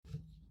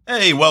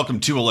Hey,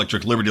 welcome to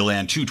Electric Liberty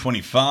Land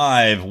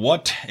 225.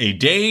 What a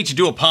day to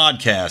do a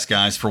podcast,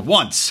 guys. For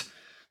once,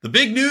 the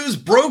big news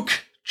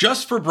broke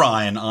just for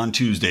Brian on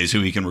Tuesday so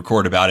he can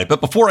record about it.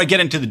 But before I get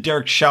into the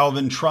Derek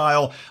Chauvin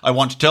trial, I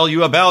want to tell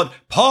you about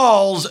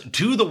Paul's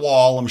To The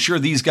Wall. I'm sure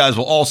these guys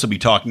will also be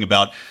talking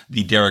about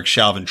the Derek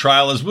Chauvin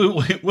trial, as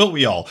will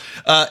we all.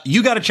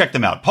 You got to check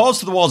them out. Paul's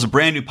To The Wall is a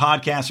brand new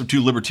podcast of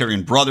two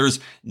libertarian brothers,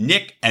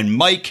 Nick and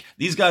Mike.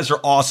 These guys are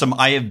awesome.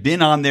 I have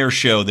been on their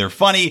show. They're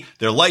funny,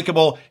 they're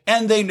likable,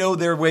 and they know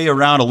their way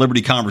around a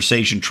liberty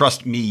conversation.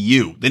 Trust me,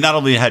 you. They not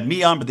only had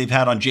me on, but they've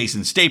had on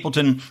Jason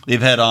Stapleton.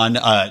 They've had on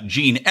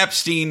Gene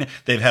Epstein.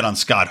 They've had on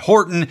Scott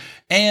Horton.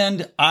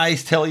 And I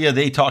tell you,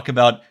 they talk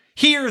about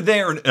here,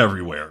 there, and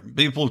everywhere.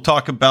 People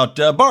talk about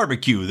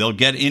barbecue. They'll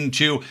get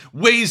into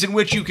ways in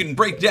which you can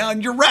break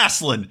down your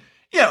wrestling,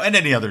 and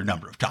any other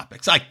number of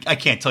topics. I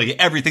can't tell you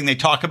everything they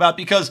talk about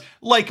because,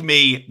 like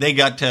me, they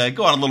got to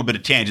go on a little bit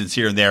of tangents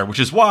here and there, which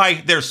is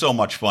why they're so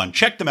much fun.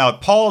 Check them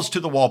out. Paul's To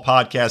The Wall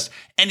podcast,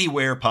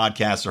 anywhere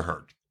podcasts are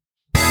heard.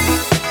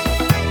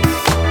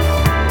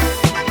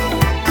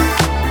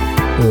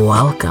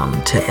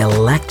 Welcome to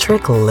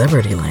Electric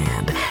Liberty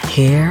Land,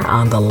 here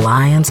on the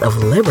Lions of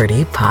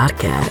Liberty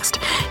podcast,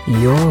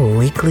 your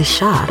weekly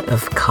shot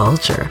of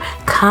culture,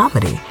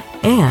 comedy,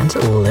 and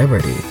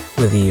liberty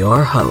with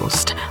your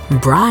host,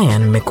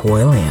 Brian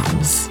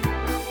McWilliams.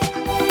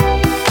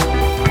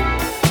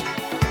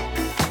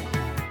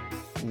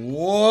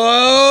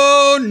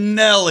 Whoa,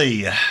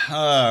 Nelly.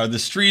 The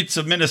streets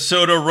of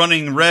Minnesota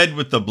running red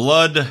with the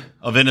blood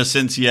of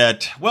innocents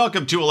yet.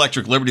 Welcome to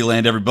Electric Liberty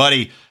Land,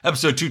 everybody.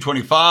 Episode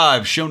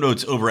 225. Show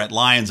notes over at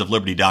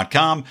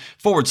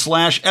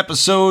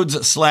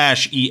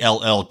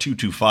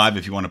lionsofliberty.com/episodes/ELL225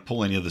 if you want to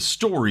pull any of the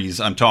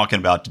stories I'm talking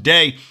about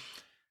today.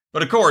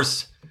 But of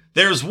course,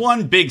 there's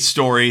one big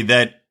story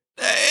that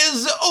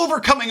is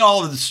overcoming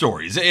all of the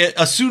stories. A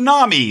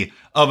tsunami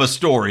of a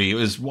story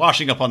is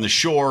washing up on the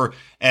shore,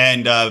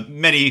 and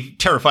many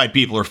terrified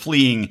people are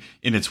fleeing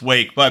in its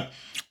wake. But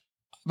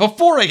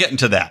before I get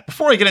into that,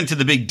 before I get into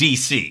the big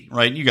DC,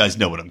 right, you guys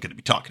know what I'm going to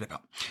be talking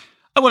about.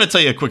 I want to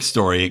tell you a quick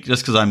story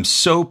just because I'm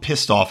so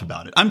pissed off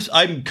about it.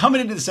 I'm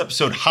coming into this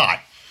episode hot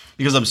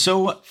because I'm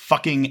so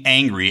fucking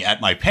angry at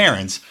my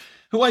parents,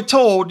 who I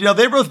told,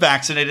 they're both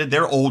vaccinated.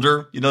 They're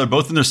older. They're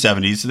both in their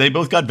 70s. So they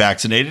both got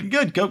vaccinated.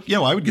 Good. Go.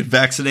 I would get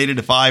vaccinated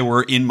if I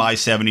were in my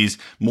 70s,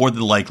 more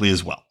than likely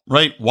as well.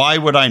 Right? Why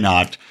would I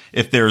not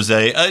if there's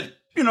a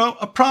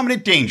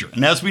prominent danger?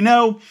 And as we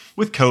know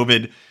with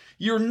COVID,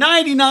 you're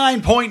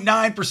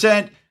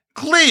 99.9%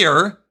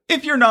 clear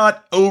if you're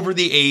not over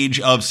the age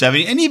of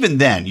 70. And even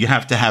then, you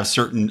have to have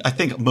certain, I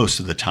think most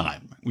of the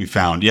time we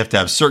found, you have to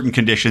have certain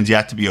conditions. You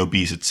have to be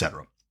obese,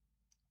 etc.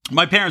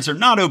 My parents are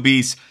not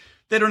obese.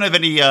 They don't have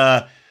any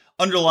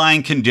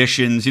underlying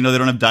conditions. They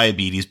don't have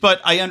diabetes,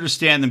 but I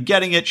understand them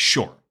getting it,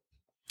 sure.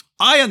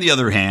 I, on the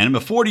other hand, am a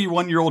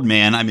 41-year-old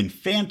man. I'm in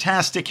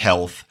fantastic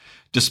health,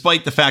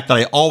 despite the fact that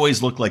I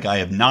always look like I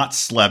have not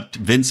slept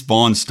Vince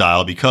Vaughn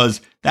style, because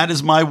that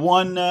is my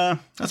one,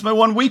 that's my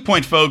one weak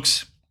point,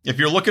 folks. If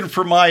you're looking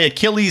for my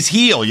Achilles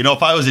heel,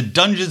 if I was a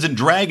Dungeons and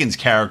Dragons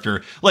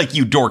character, like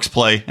you dorks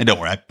play, and don't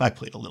worry, I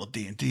played a little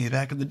D&D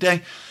back in the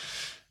day.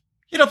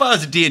 If I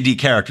was a D&D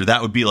character,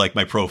 that would be like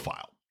my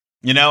profile.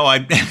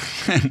 I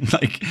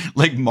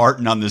like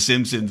Martin on The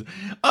Simpsons,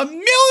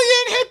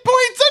 1,000,000 hit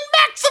points and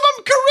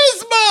maximum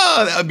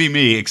charisma. That would be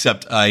me,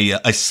 except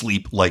I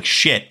sleep like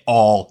shit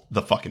all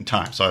the fucking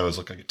time. So I always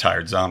look like a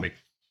tired zombie.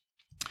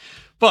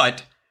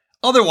 But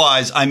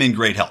otherwise, I'm in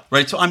great health,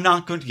 right? So I'm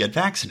not going to get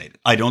vaccinated.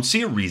 I don't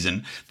see a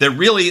reason that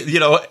really,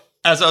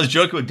 as I was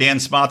joking with Dan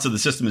Spots of The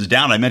System Is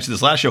Down, I mentioned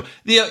this last show,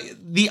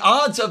 the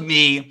odds of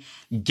me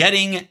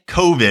getting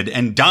COVID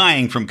and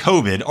dying from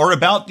COVID are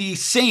about the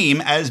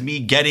same as me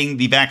getting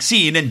the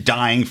vaccine and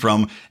dying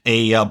from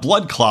a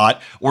blood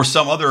clot or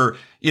some other,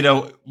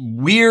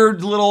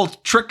 weird little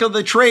trick of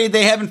the trade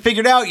they haven't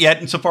figured out yet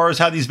insofar as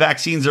how these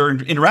vaccines are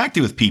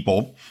interacting with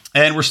people.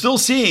 And we're still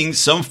seeing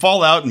some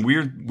fallout and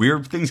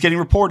weird things getting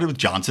reported with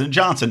Johnson &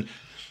 Johnson.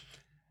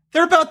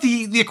 They're about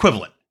the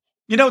equivalent.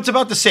 It's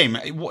about the same.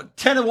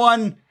 10 of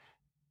one,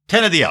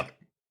 10 of the other.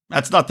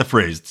 That's not the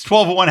phrase. It's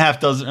 12 of one, half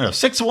dozen, or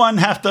 6 of one,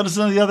 half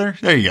dozen of the other.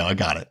 There you go. I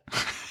got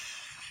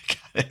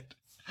it.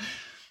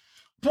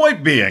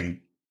 Point being,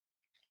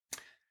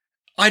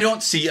 I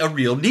don't see a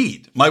real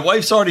need. My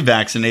wife's already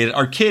vaccinated.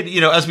 Our kid,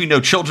 as we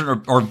know,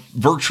 children are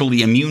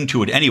virtually immune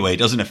to it anyway. It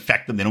doesn't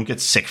affect them. They don't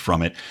get sick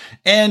from it.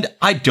 And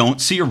I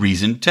don't see a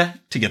reason to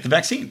get the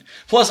vaccine.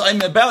 Plus,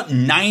 I'm about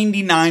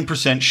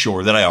 99%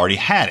 sure that I already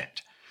had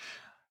it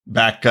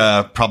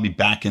probably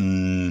back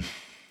in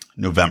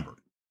November.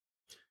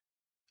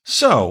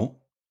 So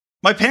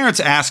my parents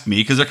asked me,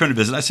 because they're coming to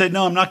visit. I said,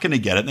 no, I'm not going to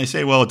get it. And they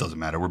say, well, it doesn't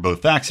matter. We're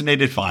both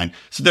vaccinated. Fine.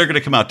 So they're going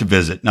to come out to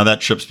visit. Now that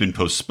trip's been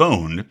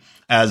postponed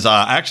as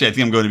I think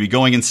I'm going to be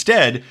going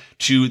instead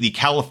to the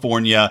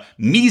California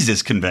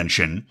Mises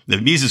Convention,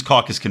 the Mises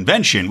Caucus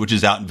Convention, which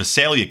is out in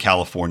Visalia,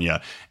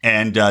 California.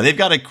 And they've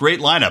got a great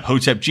lineup.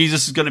 Hotep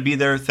Jesus is going to be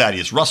there.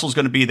 Thaddeus Russell's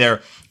going to be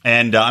there.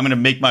 And I'm going to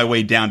make my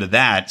way down to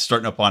that,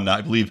 starting up on,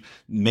 I believe,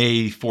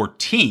 May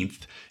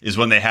 14th is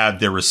when they have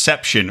their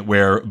reception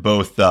where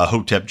both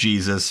Hotep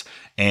Jesus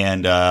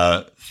and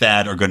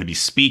Thad are going to be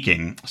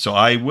speaking. So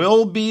I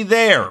will be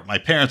there. My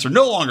parents are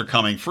no longer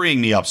coming,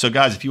 freeing me up. So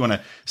guys, if you want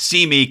to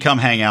see me, come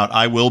hang out.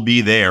 I will be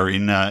there.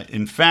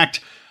 In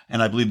fact,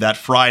 and I believe that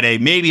Friday,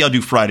 maybe I'll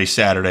do Friday,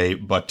 Saturday,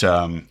 but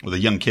with a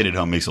young kid at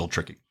home makes it a little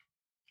tricky.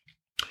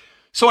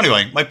 So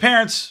anyway, my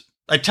parents,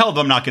 I tell them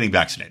I'm not getting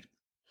vaccinated.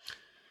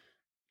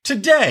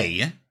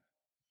 Today,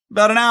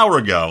 about an hour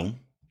ago,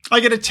 I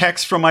get a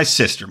text from my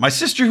sister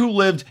who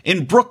lived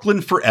in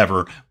Brooklyn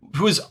forever,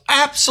 who is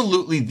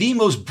absolutely the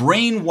most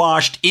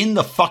brainwashed in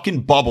the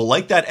fucking bubble,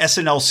 like that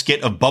SNL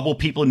skit of bubble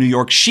people in New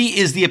York. She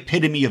is the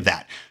epitome of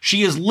that.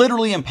 She is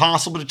literally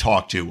impossible to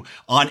talk to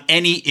on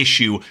any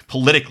issue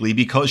politically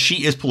because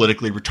she is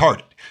politically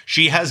retarded.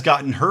 She has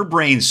gotten her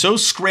brain so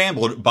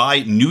scrambled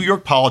by New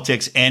York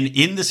politics and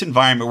in this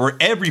environment where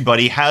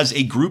everybody has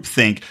a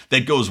groupthink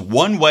that goes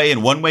one way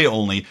and one way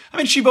only. I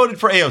mean, she voted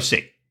for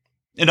AOC.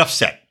 Enough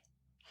said.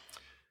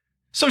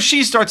 So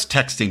she starts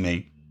texting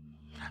me.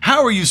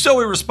 How are you so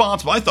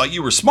irresponsible? I thought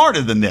you were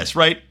smarter than this,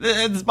 right?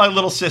 This is my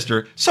little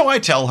sister. So I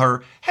tell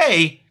her,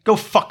 hey, go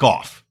fuck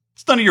off.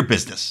 It's none of your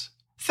business.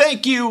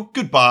 Thank you.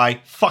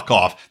 Goodbye. Fuck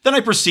off. Then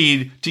I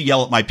proceed to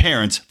yell at my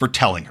parents for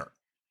telling her.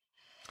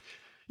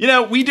 You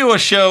know, we do a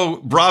show,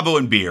 Bravo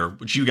and Beer,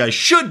 which you guys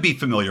should be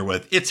familiar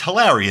with. It's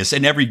hilarious,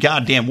 and every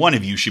goddamn one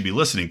of you should be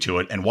listening to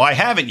it. And why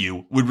haven't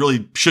you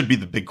should be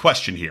the big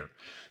question here.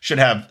 Should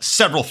have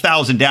several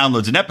thousand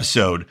downloads an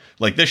episode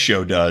like this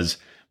show does.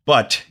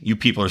 But you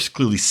people are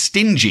clearly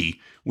stingy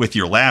with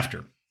your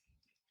laughter.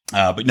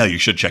 But no, you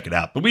should check it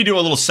out. But we do a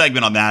little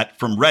segment on that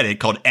from Reddit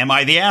called Am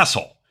I the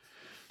Asshole?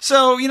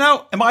 So,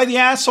 am I the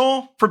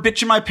asshole for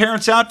bitching my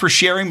parents out for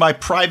sharing my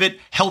private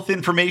health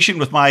information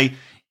with my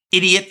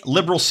idiot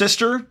liberal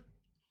sister?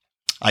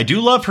 I do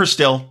love her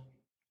still.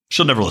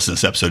 She'll never listen to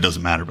this episode.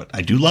 Doesn't matter. But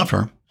I do love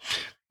her.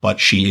 But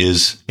she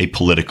is a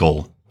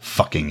political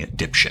fucking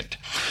dipshit.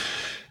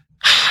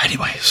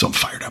 Anyway, so I'm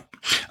fired up.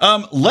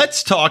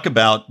 Let's talk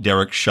about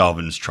Derek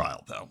Chauvin's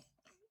trial, though.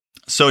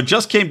 So it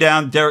just came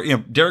down.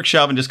 Derek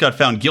Chauvin just got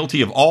found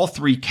guilty of all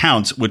 3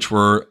 counts, which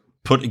were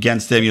put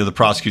against him. The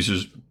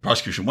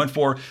prosecution went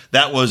for.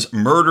 That was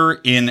murder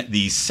in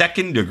the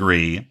 2nd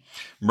degree,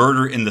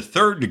 murder in the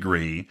 3rd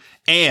degree,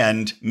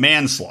 and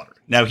manslaughter.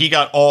 Now, he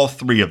got all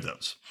 3 of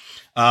those.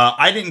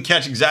 I didn't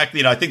catch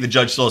exactly, I think the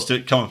judge still has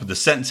to come up with the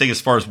sentencing as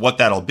far as what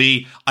that'll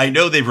be. I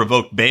know they've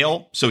revoked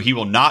bail, so he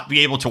will not be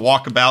able to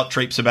walk about,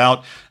 traipse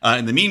about.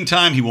 In the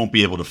meantime, he won't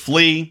be able to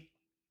flee.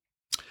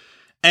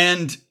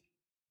 And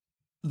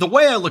the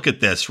way I look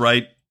at this,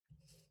 right,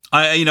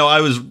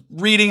 I was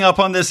reading up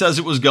on this as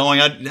it was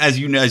going. As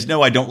you guys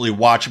know, I don't really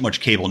watch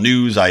much cable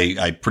news.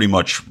 I pretty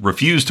much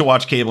refuse to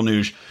watch cable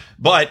news,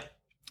 but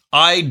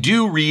I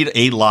do read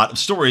a lot of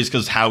stories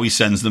because Howie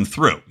sends them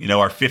through.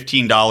 Our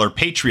 $15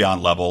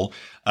 Patreon level,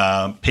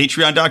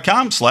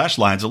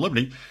 patreon.com/Lions of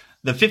Liberty.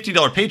 The $15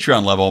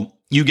 Patreon level,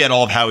 you get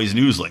all of Howie's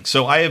news links.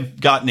 So I have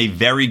gotten a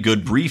very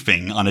good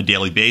briefing on a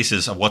daily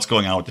basis of what's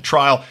going on with the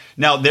trial.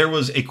 Now, there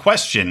was a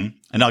question,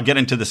 and I'll get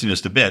into this in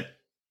just a bit,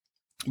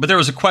 but there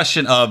was a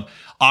question of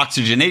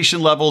oxygenation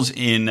levels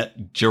in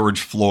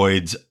George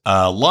Floyd's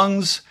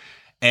lungs.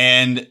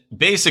 And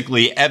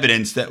basically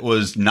evidence that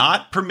was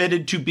not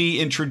permitted to be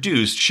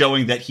introduced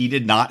showing that he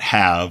did not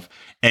have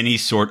any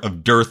sort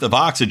of dearth of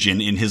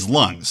oxygen in his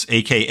lungs,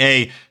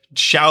 aka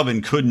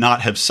Chauvin could not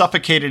have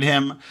suffocated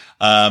him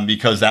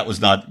because that was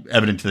not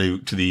evident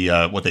to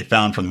the what they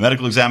found from the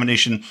medical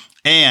examination.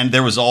 And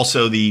there was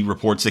also the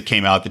reports that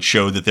came out that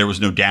showed that there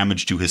was no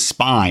damage to his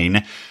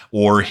spine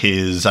or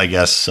his,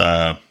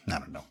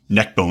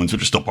 neck bones,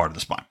 which are still part of the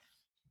spine.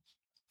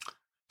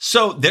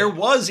 So there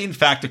was, in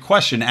fact, a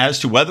question as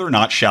to whether or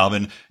not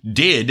Chauvin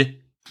did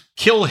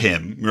kill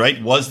him,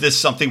 right? Was this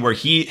something where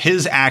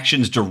his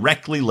actions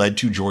directly led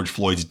to George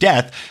Floyd's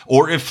death,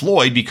 or if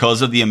Floyd,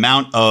 because of the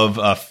amount of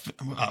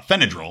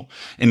Benadryl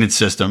in its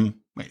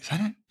system, wait, is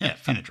that it? Yeah,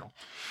 Benadryl.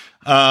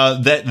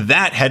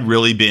 That had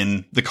really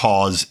been the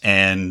cause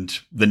and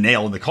the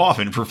nail in the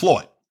coffin for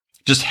Floyd.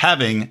 Just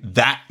having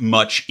that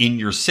much in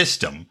your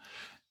system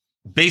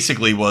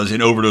basically was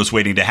an overdose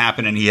waiting to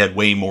happen, and he had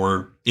way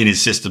more in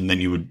his system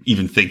than you would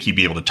even think he'd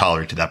be able to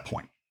tolerate to that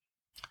point.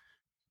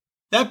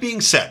 That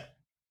being said,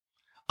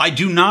 I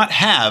do not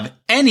have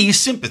any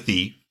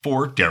sympathy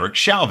for Derek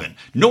Chauvin,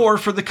 nor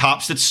for the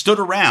cops that stood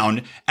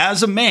around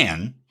as a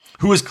man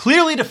who is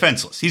clearly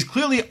defenseless. He's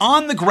clearly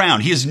on the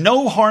ground. He is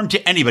no harm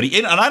to anybody.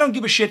 And I don't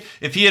give a shit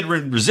if he had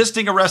been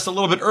resisting arrest a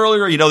little bit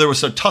earlier. There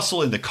was a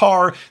tussle in the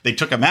car. They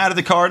took him out of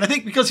the car. And I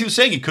think because he was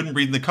saying he couldn't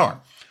breathe in the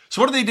car.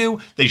 So what do?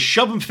 They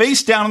shove him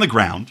face down on the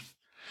ground.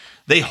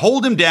 They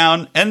hold him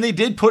down, and they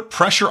did put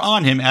pressure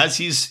on him as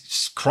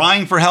he's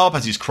crying for help,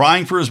 as he's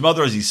crying for his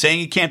mother, as he's saying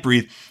he can't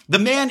breathe. The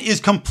man is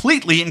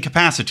completely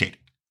incapacitated.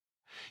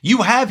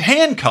 You have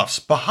handcuffs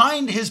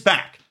behind his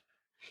back.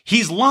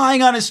 He's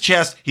lying on his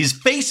chest. His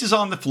face is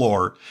on the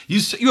floor.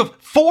 You have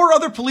 4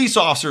 other police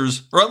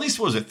officers, or at least,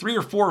 what was it, 3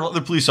 or 4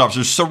 other police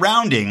officers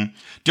surrounding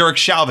Derek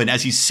Chauvin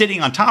as he's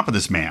sitting on top of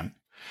this man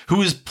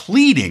who is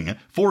pleading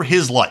for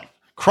his life,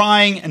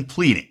 crying and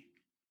pleading.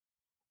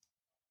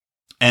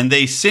 And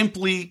they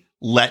simply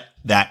let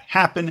that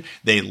happen.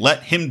 They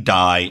let him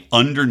die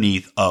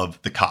underneath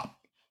of the cop.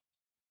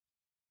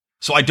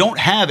 So I don't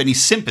have any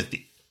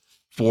sympathy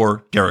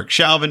for Derek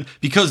Chauvin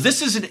because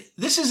this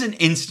is an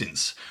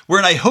instance where,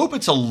 and I hope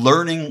it's a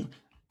learning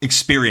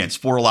experience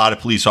for a lot of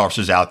police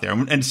officers out there.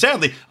 And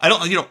sadly, I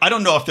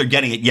don't know if they're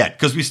getting it yet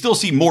because we still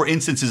see more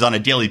instances on a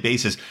daily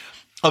basis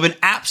of an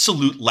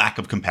absolute lack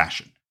of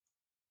compassion.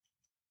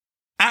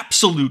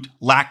 Absolute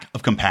lack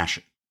of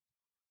compassion.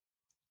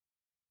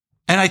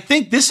 And I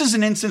think this is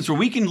an instance where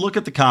we can look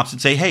at the cops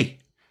and say, hey,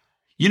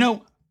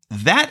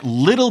 that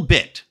little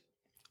bit,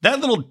 that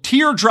little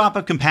teardrop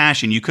of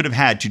compassion you could have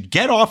had to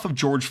get off of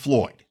George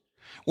Floyd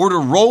or to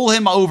roll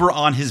him over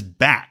on his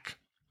back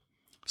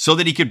so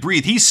that he could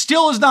breathe. He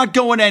still is not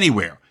going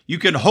anywhere. You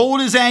can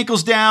hold his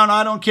ankles down.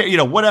 I don't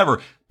care,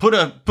 whatever. Put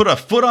a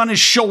foot on his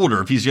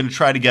shoulder if he's going to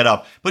try to get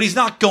up, but he's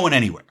not going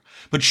anywhere.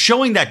 But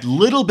showing that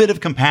little bit of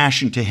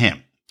compassion to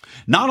him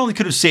not only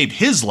could have saved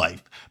his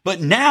life,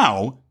 but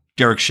now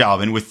Derek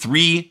Chauvin, with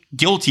 3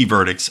 guilty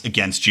verdicts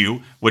against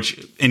you,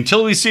 which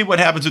until we see what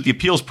happens with the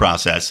appeals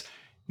process,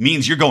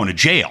 means you're going to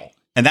jail.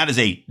 And that is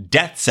a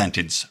death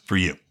sentence for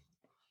you.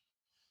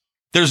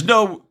 There's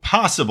no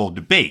possible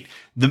debate.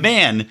 The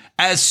man,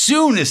 as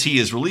soon as he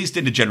is released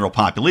into general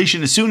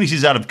population, as soon as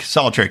he's out of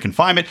solitary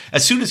confinement,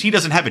 as soon as he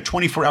doesn't have a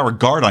 24-hour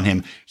guard on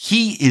him,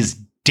 he is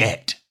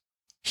dead.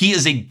 He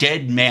is a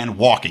dead man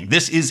walking.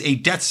 This is a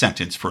death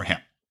sentence for him.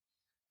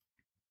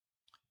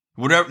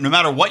 No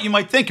matter what you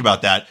might think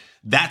about that,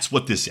 that's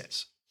what this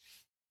is.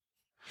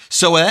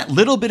 So that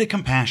little bit of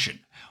compassion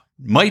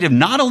might have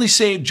not only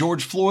saved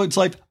George Floyd's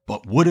life,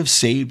 but would have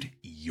saved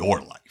your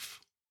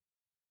life.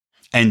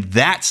 And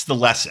that's the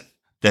lesson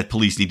that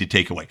police need to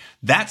take away.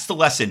 That's the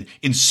lesson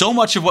in so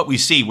much of what we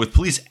see with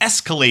police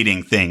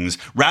escalating things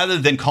rather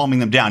than calming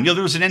them down.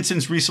 There was an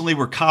instance recently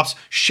where cops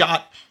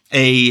shot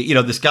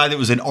this guy that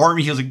was in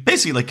Army. He was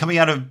basically coming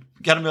out of,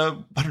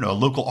 a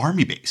local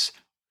Army base.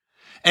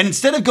 And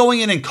instead of going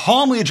in and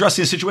calmly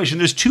addressing the situation,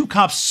 there's 2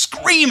 cops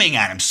screaming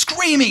at him,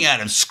 escalating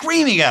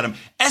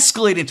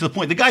to the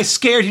point the guy's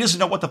scared. He doesn't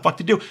know what the fuck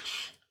to do.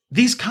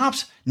 These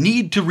cops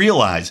need to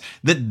realize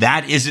that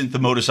that isn't the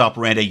modus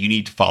operandi you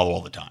need to follow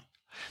all the time.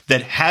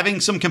 That having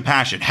some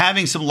compassion,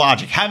 having some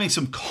logic, having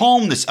some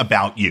calmness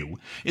about you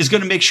is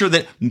going to make sure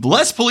that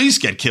less police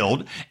get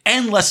killed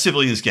and less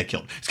civilians get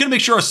killed. It's going to make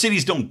sure our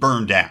cities don't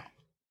burn down.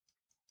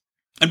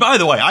 And by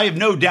the way, I have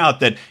no doubt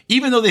that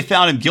even though they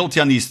found him guilty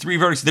on these 3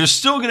 verdicts, there's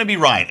still going to be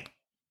rioting.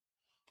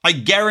 I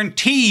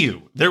guarantee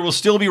you there will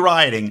still be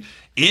rioting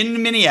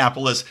in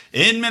Minneapolis,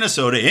 in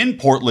Minnesota, in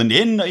Portland,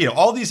 in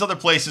all these other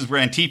places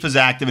where Antifa's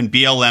active and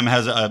BLM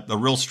has a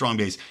real strong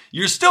base.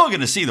 You're still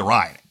going to see the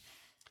rioting.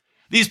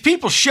 These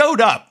people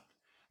showed up.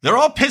 They're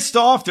all pissed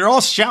off. They're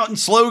all shouting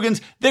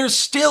slogans. They're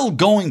still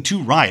going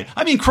to riot.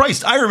 I mean,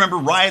 Christ, I remember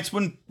riots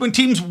when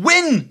teams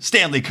win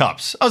Stanley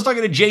Cups. I was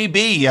talking to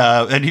JB,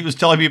 and he was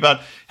telling me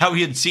about how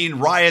he had seen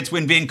riots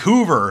when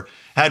Vancouver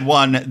had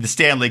won the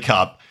Stanley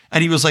Cup.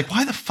 And he was like,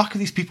 why the fuck are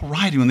these people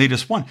rioting when they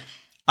just won?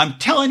 I'm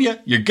telling you,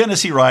 you're going to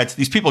see riots.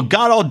 These people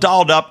got all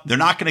dolled up. They're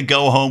not going to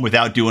go home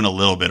without doing a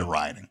little bit of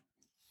rioting.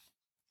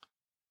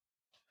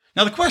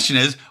 Now, the question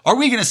is, are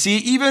we going to see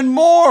even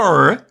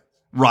more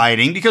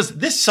rioting? Because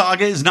this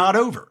saga is not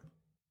over.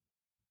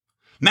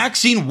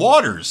 Maxine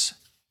Waters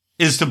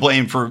is to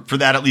blame for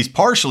that, at least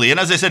partially. And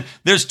as I said,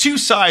 there's 2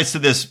 sides to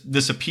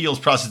this appeals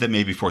process that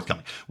may be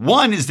forthcoming.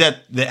 One is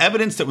that the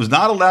evidence that was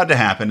not allowed to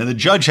happen, and the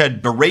judge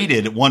had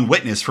berated one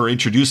witness for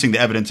introducing the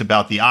evidence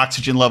about the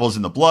oxygen levels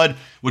in the blood,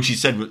 which he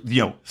said,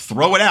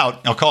 throw it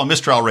out. I'll call a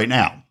mistrial right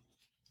now.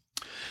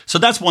 So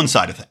that's one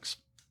side of things.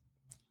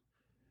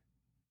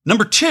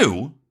 Number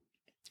 2,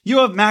 you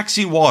have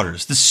Maxine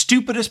Waters, the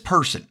stupidest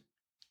person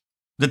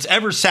that's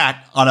ever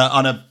sat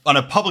on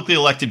a publicly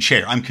elected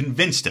chair. I'm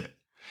convinced of it.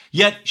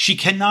 Yet she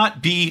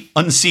cannot be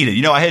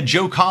unseated. I had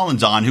Joe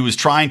Collins on who was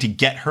trying to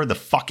get her the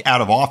fuck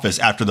out of office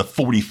after the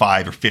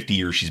 45 or 50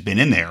 years she's been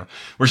in there,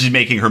 where she's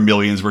making her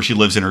millions, where she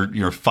lives in her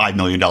 $5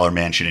 million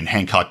mansion in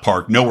Hancock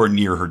Park, nowhere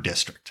near her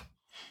district.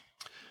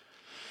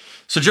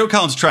 So Joe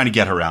Collins is trying to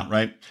get her out,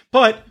 right?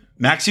 But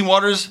Maxine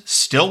Waters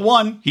still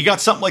won. He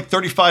got something like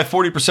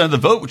 35-40% of the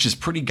vote, which is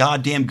pretty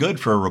goddamn good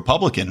for a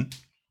Republican.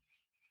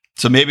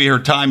 So maybe her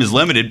time is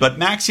limited, but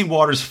Maxine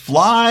Waters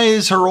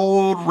flies her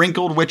old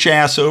wrinkled witch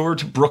ass over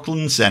to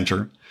Brooklyn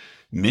Center,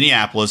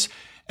 Minneapolis,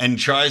 and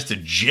tries to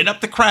gin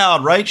up the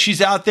crowd, right?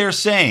 She's out there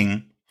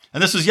saying,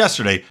 and this was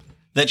yesterday,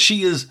 that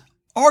she is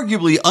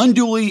arguably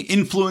unduly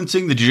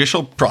influencing the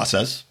judicial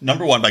process,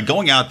 number 1, by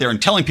going out there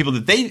and telling people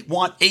that they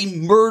want a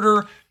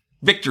murder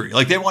victory.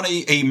 Like they want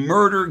a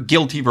murder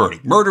guilty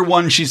verdict. Murder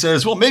one, she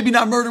says, well, maybe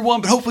not murder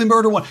one, but hopefully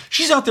murder one.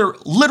 She's out there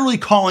literally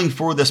calling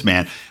for this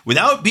man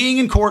without being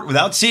in court,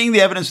 without seeing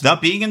the evidence,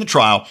 without being in the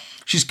trial.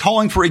 She's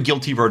calling for a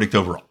guilty verdict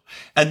overall.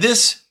 And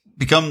this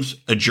becomes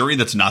a jury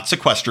that's not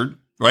sequestered,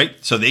 right?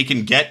 So they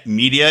can get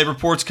media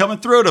reports coming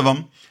through to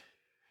them.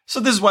 So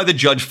this is why the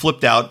judge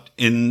flipped out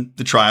in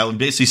the trial and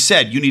basically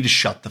said, you need to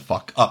shut the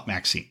fuck up,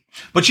 Maxine.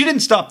 But she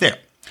didn't stop there.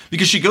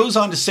 Because she goes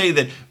on to say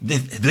that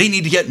they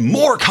need to get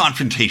more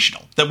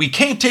confrontational, that we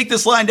can't take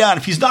this line down.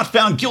 If he's not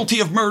found guilty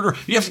of murder,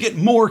 you have to get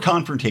more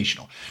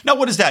confrontational. Now,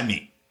 what does that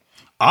mean?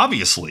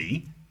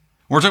 Obviously,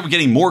 we're talking about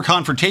getting more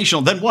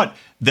confrontational. Then what?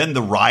 Then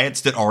the riots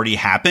that already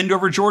happened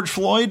over George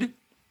Floyd?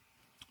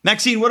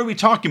 Maxine, what are we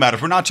talking about?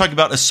 If we're not talking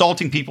about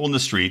assaulting people in the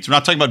streets, we're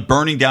not talking about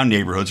burning down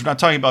neighborhoods, we're not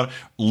talking about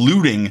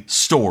looting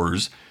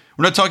stores,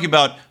 we're not talking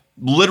about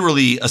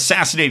literally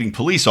assassinating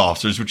police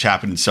officers, which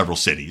happened in several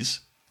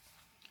cities.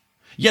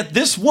 Yet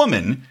this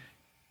woman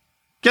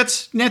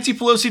gets Nancy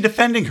Pelosi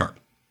defending her,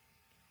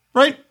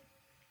 right?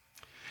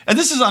 And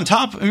this is on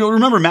top.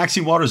 Remember,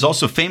 Maxine Waters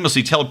also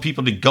famously told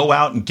people to go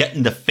out and get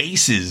in the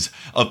faces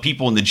of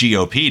people in the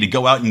GOP, to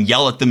go out and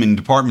yell at them in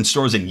department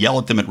stores and yell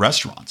at them at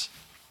restaurants.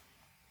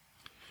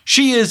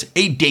 She is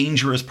a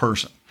dangerous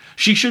person.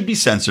 She should be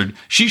censored.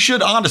 She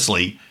should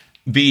honestly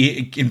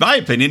be, in my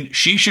opinion,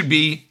 she should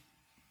be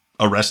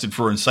arrested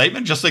for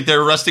incitement, just like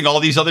they're arresting all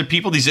these other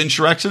people, these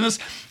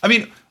insurrectionists. I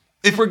mean,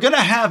 if we're going to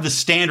have the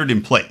standard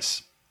in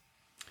place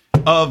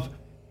of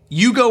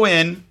you go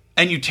in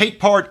and you take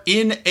part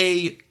in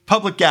a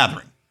public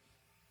gathering,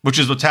 which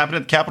is what's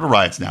happening at the Capitol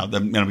riots now, and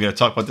I'm going to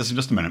talk about this in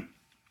just a minute,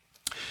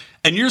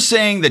 and you're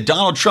saying that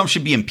Donald Trump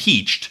should be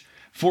impeached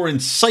for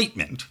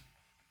incitement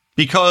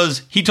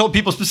because he told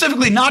people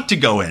specifically not to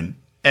go in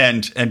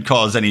and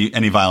cause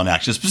any violent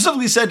action,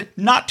 specifically said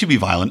not to be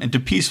violent and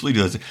to peacefully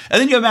do this.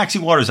 And then you have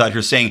Maxine Waters out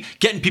here saying,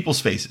 get in people's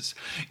faces.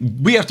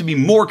 We have to be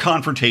more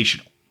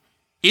confrontational.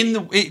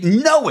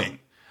 Knowing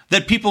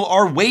that people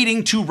are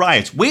waiting to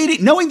riot,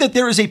 knowing that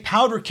there is a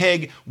powder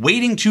keg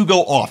waiting to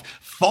go off,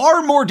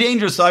 far more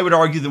dangerous, I would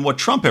argue, than what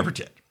Trump ever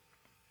did.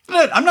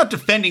 I'm not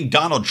defending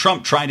Donald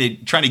Trump trying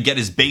to get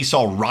his base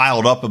all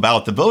riled up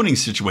about the voting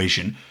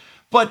situation,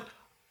 but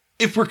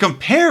if we're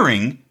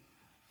comparing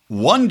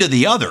one to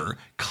the other,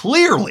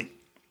 clearly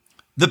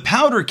the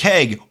powder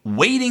keg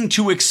waiting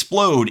to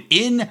explode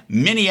in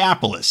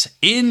Minneapolis,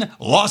 in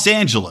Los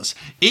Angeles,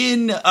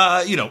 in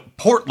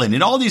Portland,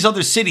 in all these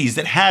other cities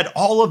that had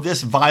all of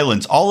this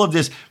violence, all of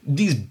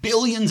these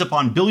billions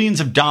upon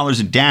billions of dollars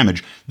in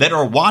damage, that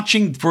are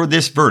watching for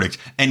this verdict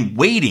and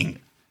waiting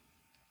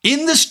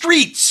in the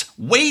streets,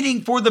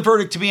 waiting for the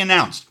verdict to be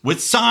announced,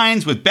 with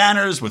signs, with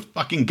banners, with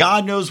fucking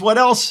God knows what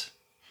else.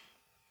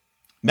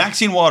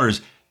 Maxine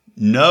Waters,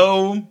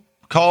 no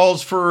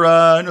calls for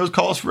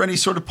any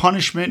sort of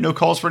punishment, no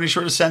calls for any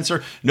sort of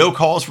censor, no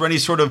calls for any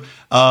sort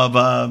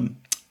of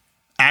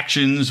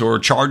actions or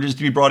charges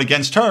to be brought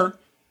against her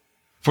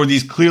for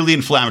these clearly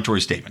inflammatory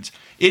statements.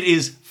 It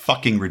is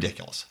fucking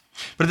ridiculous.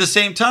 But at the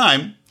same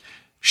time,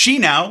 she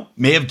now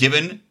may have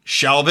given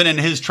Chauvin and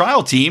his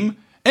trial team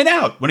an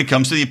out when it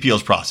comes to the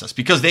appeals process,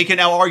 because they can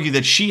now argue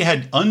that she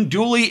had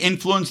unduly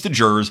influenced the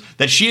jurors,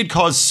 that she had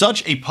caused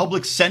such a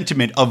public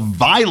sentiment of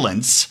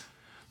violence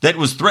that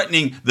was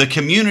threatening the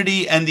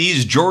community and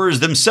these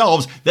jurors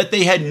themselves, that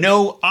they had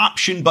no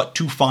option but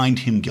to find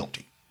him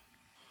guilty.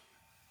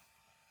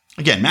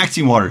 Again,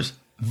 Maxine Waters,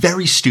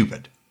 very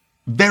stupid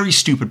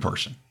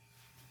person.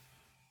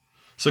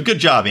 So good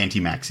job, Auntie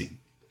Maxine.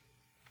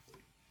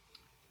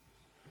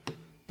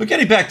 But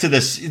getting back to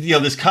this,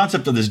 this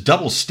concept of this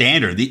double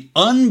standard, the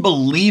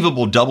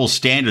unbelievable double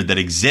standard that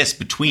exists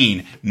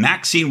between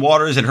Maxine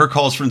Waters and her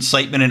calls for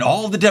incitement and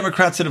all the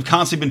Democrats that have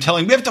constantly been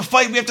telling, we have to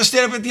fight, we have to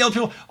stand up at the other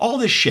people, all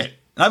this shit.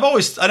 And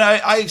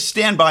I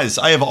stand by this.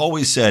 I have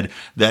always said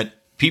that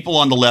people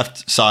on the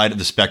left side of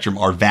the spectrum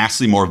are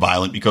vastly more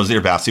violent because they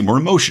are vastly more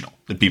emotional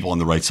than people on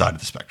the right side of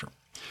the spectrum.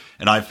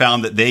 And I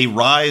found that they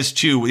rise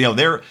to,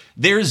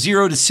 they're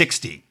 0 to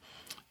 60.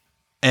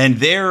 And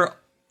they're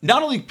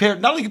not only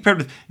compared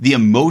with the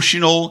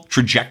emotional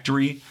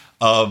trajectory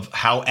of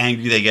how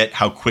angry they get,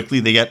 how quickly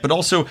they get, but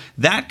also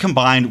that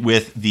combined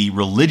with the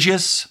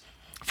religious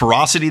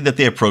ferocity that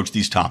they approach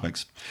these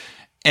topics.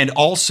 And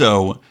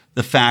also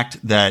the fact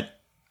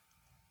that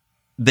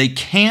they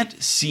can't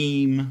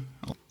seem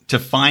to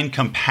find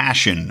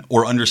compassion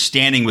or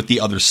understanding with the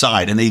other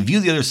side. And they view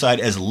the other side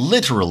as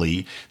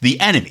literally the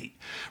enemy,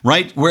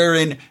 right?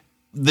 Wherein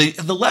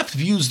the left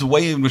views the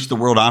way in which the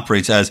world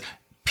operates as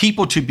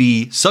people to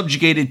be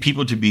subjugated,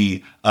 people to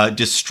be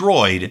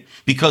destroyed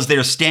because they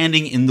are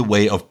standing in the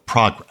way of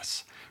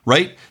progress,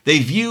 right? They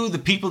view the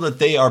people that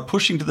they are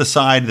pushing to the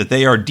side, that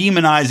they are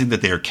demonizing,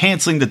 that they are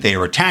canceling, that they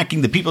are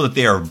attacking, the people that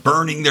they are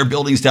burning their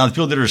buildings down, the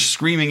people that are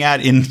screaming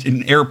at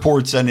in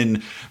airports and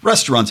in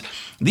restaurants.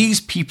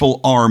 These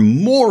people are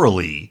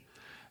morally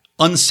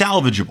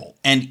unsalvageable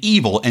and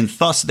evil, and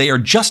thus they are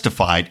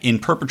justified in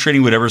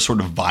perpetrating whatever sort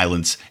of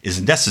violence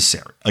is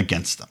necessary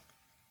against them.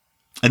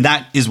 And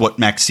that is what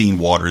Maxine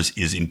Waters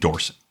is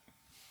endorsing.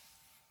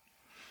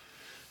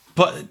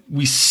 But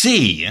we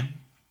see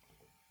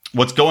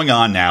what's going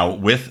on now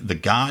with the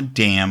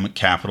goddamn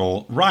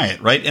Capitol riot,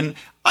 right? And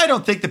I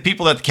don't think the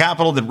people at the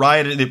Capitol that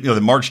rioted,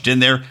 that marched in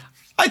there,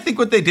 I think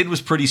what they did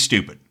was pretty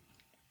stupid.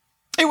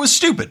 It was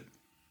stupid.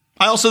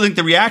 I also think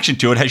the reaction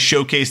to it has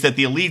showcased that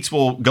the elites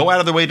will go out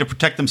of their way to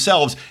protect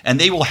themselves, and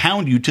they will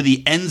hound you to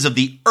the ends of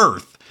the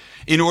earth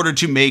in order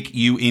to make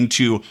you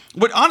into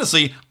what,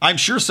 honestly, I'm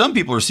sure some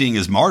people are seeing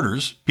as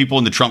martyrs. People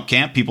in the Trump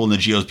camp, people in the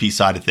GOP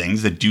side of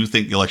things that do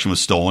think the election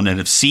was stolen and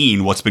have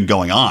seen what's been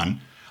going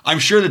on. I'm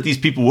sure that these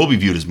people will be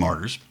viewed as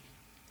martyrs,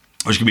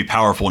 which can be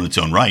powerful in its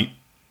own right.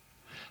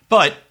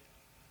 But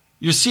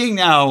you're seeing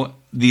now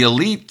the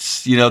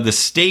elites, the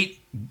state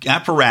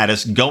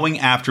apparatus going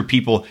after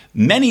people,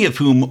 many of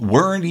whom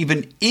weren't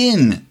even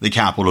in the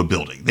Capitol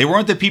building. They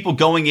weren't the people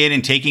going in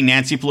and taking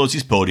Nancy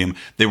Pelosi's podium.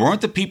 They weren't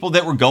the people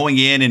that were going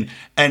in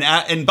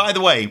and by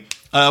the way,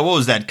 what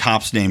was that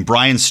cop's name?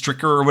 Brian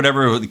Stricker or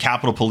whatever, the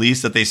Capitol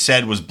Police that they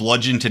said was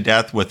bludgeoned to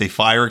death with a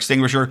fire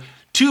extinguisher.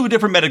 2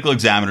 different medical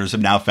examiners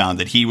have now found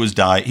that he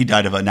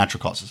died of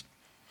natural causes.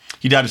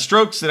 He died of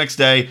strokes the next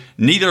day,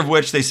 neither of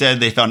which they said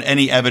they found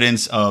any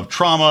evidence of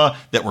trauma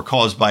that were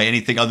caused by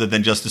anything other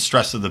than just the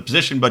stress of the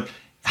position. But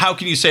how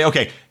can you say,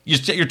 okay,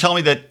 you're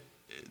telling me that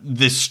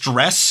the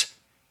stress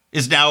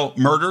is now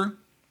murder?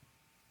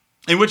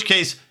 In which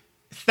case,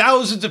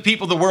 thousands of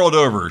people the world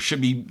over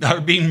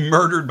are being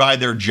murdered by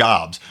their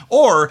jobs,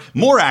 or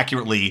more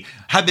accurately,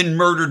 have been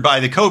murdered by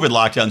the COVID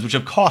lockdowns, which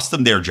have cost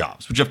them their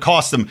jobs, which have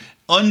cost them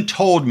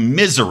untold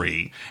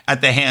misery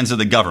at the hands of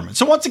the government.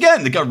 So once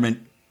again, the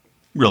government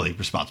really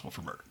responsible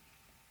for murder.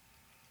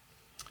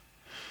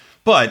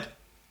 But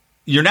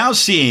you're now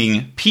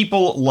seeing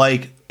people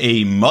like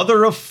a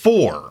mother of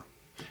 4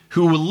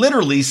 who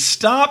literally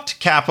stopped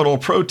Capitol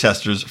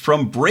protesters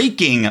from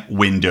breaking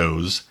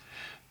windows,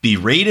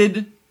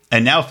 berated,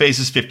 and now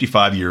faces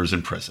 55 years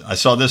in prison. I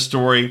saw this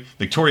story.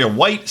 Victoria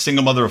White,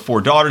 single mother of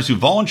 4 daughters who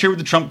volunteered with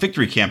the Trump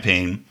Victory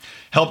Campaign,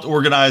 helped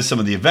organize some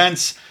of the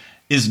events,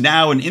 is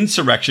now an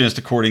insurrectionist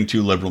according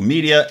to liberal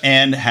media,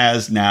 and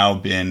has now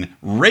been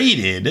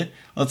raided.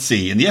 Let's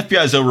see. In the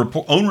FBI's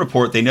own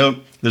report, they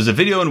note there's a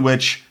video in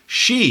which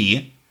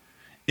she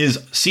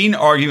is seen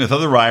arguing with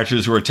other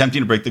rioters who are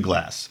attempting to break the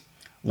glass.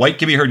 White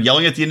can be heard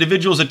yelling at the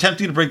individuals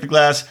attempting to break the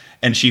glass,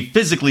 and she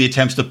physically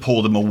attempts to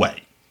pull them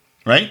away,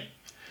 right?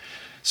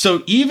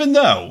 So even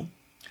though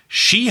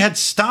she had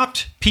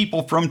stopped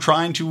people from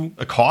trying to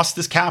accost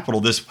this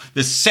Capitol, this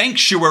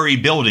sanctuary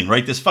building,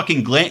 right? This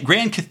fucking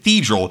grand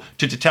cathedral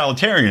to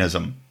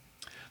totalitarianism,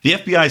 the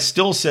FBI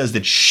still says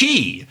that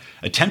she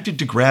attempted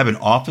to grab an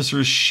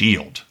officer's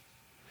shield.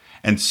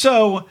 And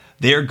so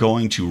they're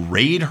going to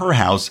raid her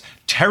house,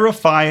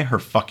 terrify her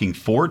fucking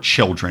 4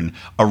 children,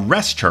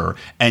 arrest her,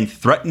 and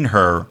threaten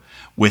her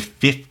with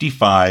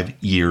 55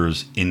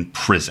 years in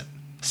prison.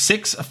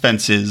 6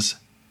 offenses,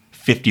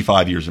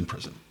 55 years in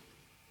prison.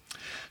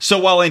 So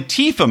while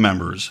Antifa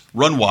members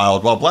run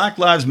wild, while Black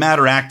Lives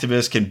Matter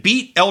activists can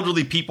beat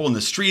elderly people in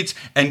the streets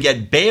and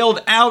get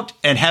bailed out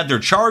and have their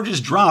charges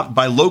dropped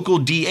by local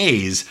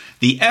DAs,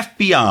 the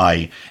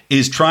FBI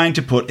is trying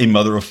to put a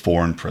mother of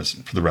 4 in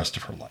prison for the rest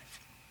of her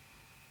life.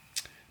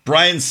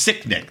 Brian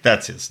Sicknick,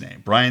 that's his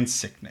name, Brian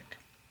Sicknick.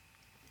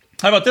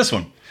 How about this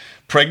one?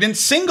 Pregnant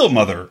single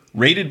mother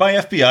raided by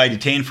FBI,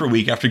 detained for a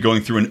week after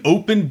going through an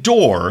open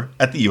door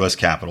at the U.S.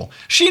 Capitol.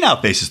 She now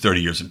faces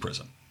 30 years in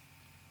prison.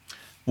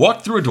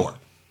 Walked through a door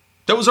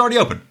that was already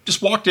open.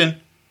 Just walked in.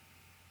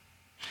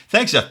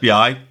 Thanks,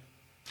 FBI.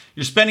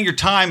 You're spending your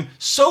time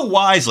so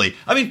wisely.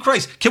 I mean,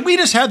 Christ, can we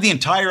just have the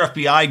entire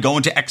FBI go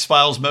into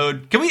X-Files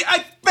mode?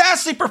 I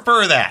vastly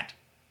prefer that.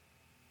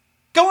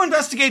 Go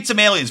investigate some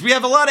aliens. We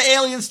have a lot of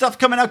alien stuff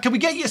coming out. Can we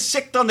get you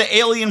sick on the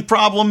alien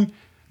problem?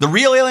 The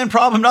real alien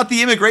problem, not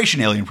the immigration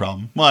alien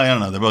problem. Well, I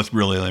don't know. They're both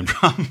real alien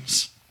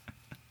problems.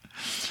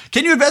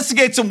 Can you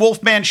investigate some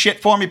Wolfman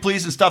shit for me,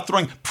 please, and stop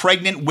throwing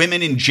pregnant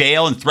women in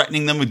jail and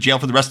threatening them with jail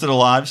for the rest of their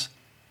lives?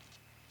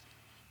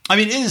 I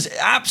mean, it is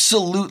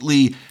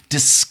absolutely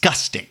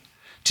disgusting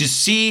to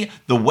see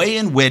the way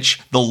in which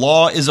the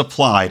law is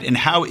applied and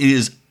how it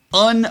is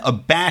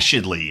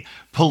unabashedly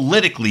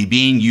politically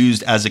being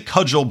used as a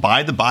cudgel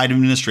by the Biden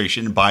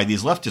administration and by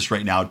these leftists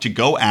right now to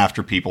go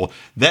after people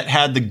that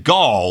had the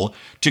gall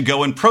to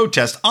go and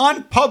protest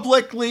on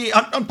public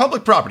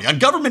property, on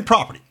government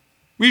property.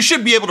 You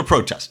should be able to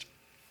protest.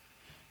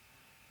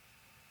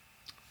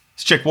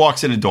 This chick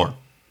walks in a door.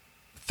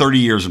 30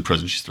 years in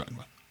prison she's threatened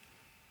with.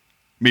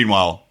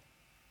 Meanwhile,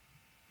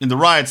 in the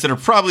riots that are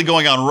probably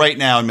going on right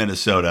now in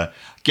Minnesota,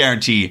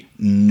 guarantee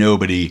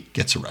nobody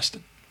gets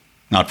arrested.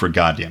 Not for a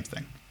goddamn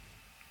thing.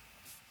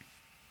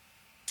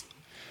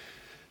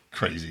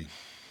 Crazy.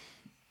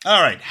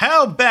 All right,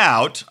 how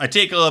about I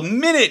take a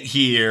minute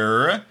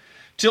here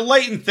to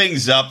lighten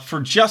things up for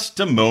just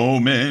a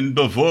moment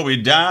before we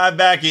dive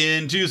back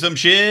into some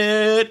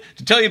shit,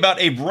 to tell you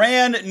about a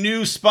brand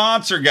new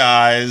sponsor,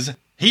 guys.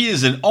 He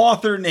is an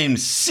author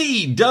named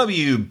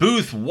C.W.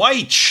 Booth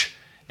Weich,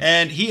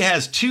 and he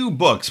has 2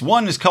 books.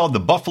 One is called The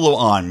Buffalo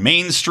on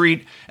Main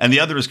Street, and the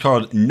other is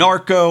called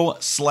Narco/Lepsy.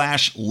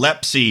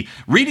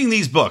 Reading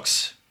these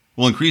books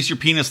will increase your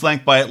penis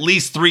length by at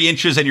least 3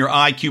 inches and your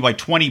IQ by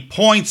 20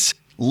 points.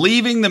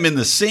 Leaving them in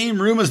the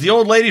same room as the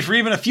old lady for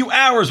even a few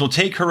hours will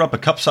take her up a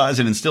cup size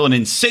and instill an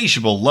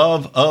insatiable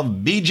love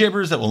of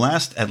bee-jibbers that will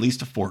last at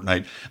least a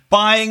fortnight.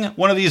 Buying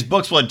one of these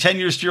books will add 10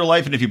 years to your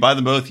life, and if you buy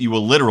them both, you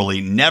will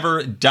literally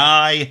never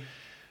die.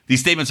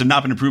 These statements have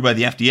not been approved by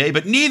the FDA,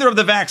 but neither of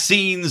the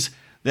vaccines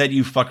that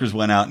you fuckers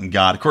went out and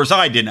got. Of course,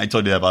 I didn't. I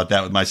told you about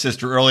that with my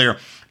sister earlier.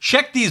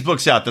 Check these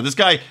books out, though. This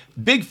guy,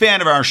 big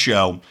fan of our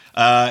show,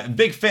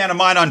 big fan of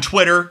mine on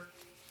Twitter.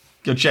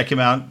 Go check him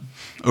out,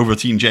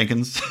 Overteen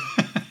Jenkins.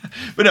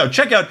 But no,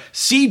 check out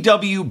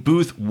C.W.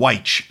 Booth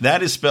Weich.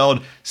 That is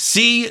spelled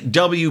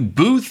C.W.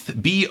 Booth,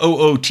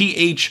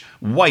 B-O-O-T-H,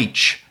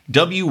 Weich,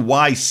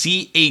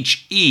 W-Y-C-H-E.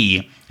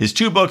 His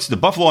 2 books, The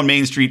Buffalo on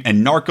Main Street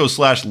and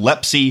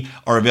Narco/Lepsy,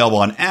 are available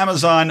on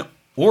Amazon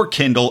or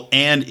Kindle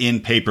and in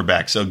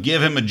paperback. So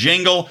give him a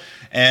jingle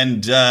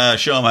and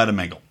show him how to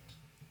mingle.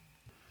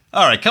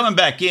 All right, coming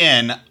back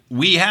in,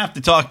 we have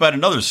to talk about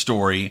another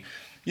story.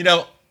 You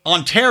know,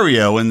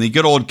 Ontario in the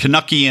good old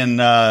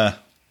Canuckian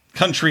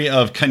country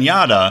of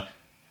Canada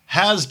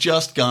has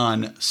just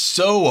gone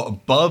so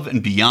above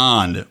and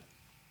beyond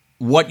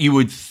what you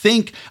would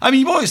think. I mean,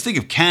 you always think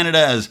of Canada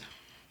as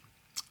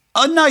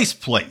a nice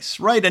place,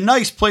 right? A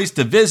nice place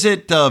to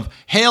visit of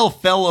hail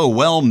fellow,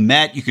 well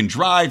met. You can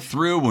drive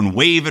through and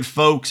wave at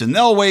folks and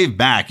they'll wave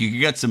back. You can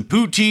get some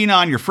poutine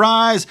on your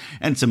fries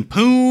and some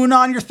poon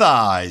on your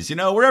thighs, you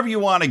know, wherever you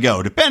want to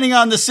go. Depending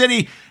on the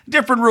city,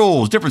 different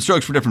rules, different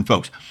strokes for different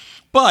folks.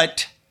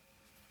 But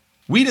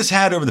we just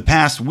had over the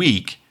past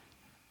week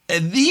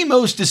the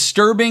most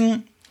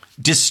disturbing,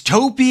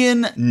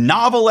 dystopian,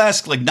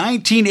 novelesque, like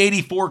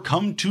 1984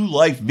 come to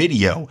life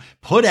video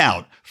put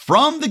out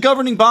from the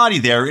governing body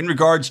there in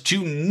regards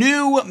to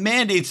new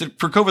mandates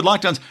for COVID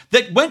lockdowns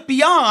that went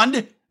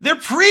beyond their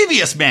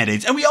previous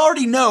mandates. And we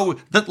already know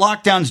that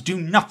lockdowns do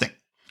nothing.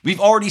 We've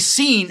already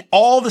seen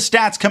all the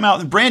stats come out,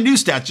 and brand new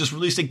stats just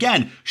released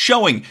again,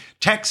 showing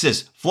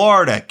Texas,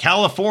 Florida,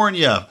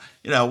 California,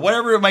 you know,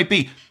 whatever it might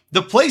be.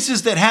 The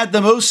places that had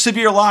the most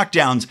severe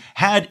lockdowns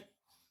had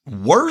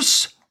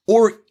worse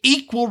or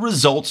equal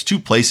results to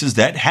places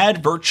that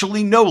had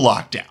virtually no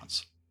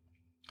lockdowns.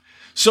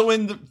 So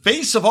in the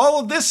face of all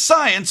of this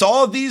science,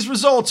 all of these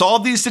results, all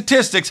of these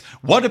statistics,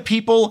 what do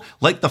people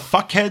like the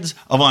fuckheads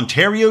of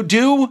Ontario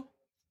do?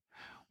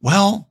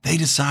 Well, they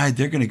decide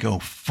they're going to go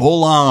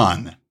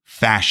full-on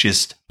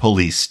fascist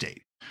police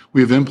state.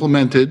 We have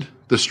implemented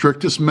the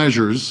strictest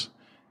measures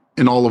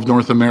in all of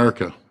North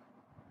America.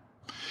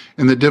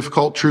 And the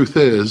difficult truth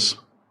is,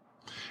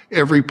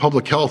 every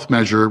public health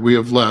measure we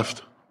have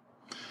left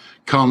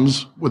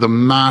comes with a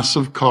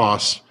massive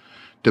cost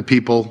to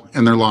people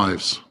and their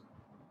lives.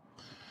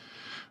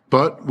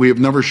 But we have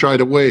never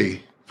shied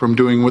away from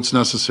doing what's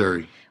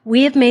necessary.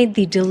 We have made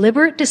the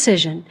deliberate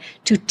decision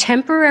to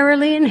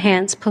temporarily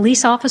enhance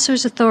police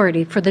officers'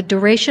 authority for the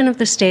duration of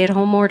the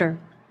stay-at-home order.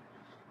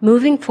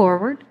 Moving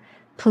forward,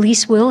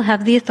 police will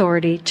have the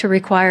authority to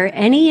require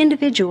any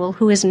individual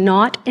who is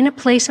not in a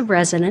place of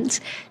residence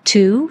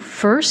to,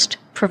 first,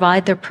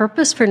 provide their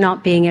purpose for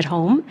not being at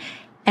home,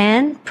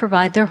 and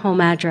provide their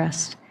home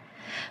address.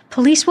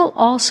 Police will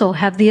also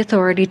have the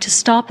authority to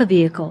stop a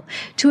vehicle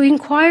to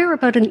inquire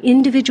about an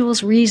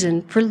individual's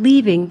reason for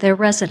leaving their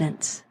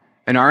residence.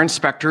 And our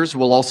inspectors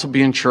will also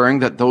be ensuring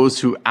that those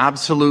who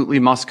absolutely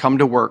must come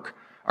to work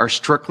are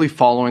strictly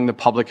following the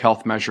public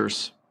health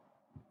measures.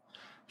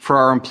 For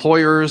our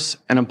employers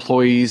and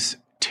employees,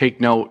 take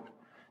note,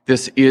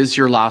 this is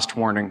your last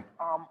warning.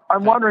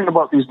 I'm wondering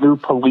about these new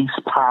police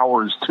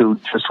powers to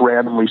just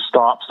randomly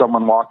stop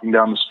someone walking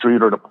down the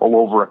street or to pull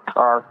over a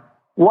car.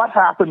 What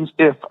happens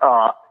if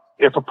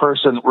a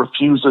person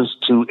refuses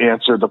to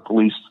answer the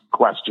police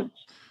questions?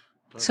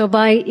 So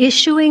by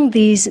issuing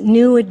these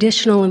new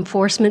additional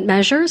enforcement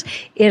measures,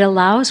 it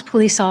allows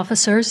police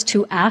officers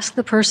to ask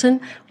the person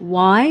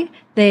why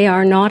they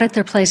are not at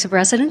their place of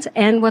residence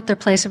and what their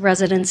place of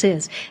residence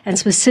is. And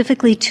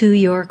specifically to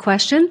your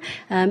question,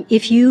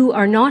 if you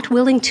are not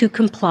willing to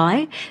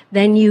comply,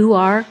 then you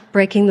are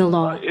breaking the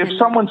law. If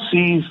someone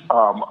sees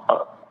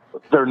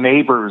their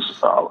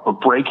neighbors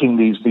breaking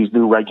these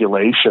new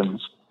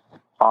regulations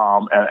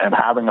and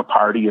having a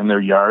party in their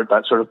yard,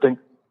 that sort of thing,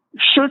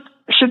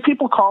 should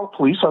people call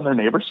police on their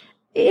neighbors?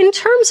 In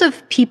terms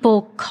of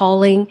people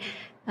calling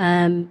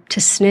to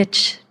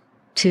snitch,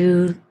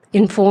 to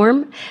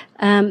inform,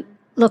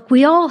 look,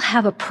 we all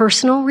have a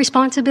personal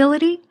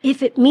responsibility.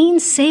 If it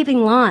means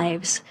saving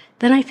lives,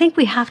 then I think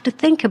we have to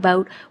think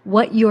about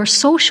what your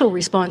social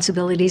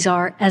responsibilities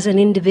are as an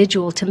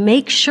individual to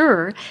make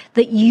sure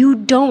that you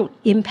don't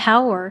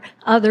empower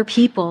other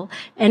people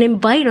and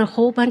invite a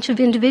whole bunch of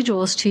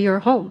individuals to your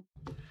home.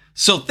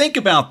 So think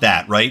about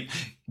that, right?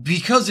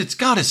 Because it's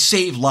got to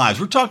save lives.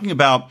 We're talking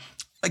about,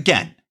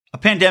 again, a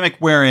pandemic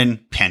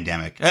wherein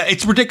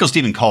it's ridiculous to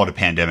even call it a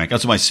pandemic.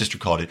 That's what my sister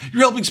called it.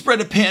 You're helping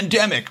spread a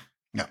pandemic.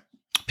 No,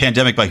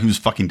 pandemic by whose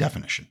fucking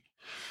definition?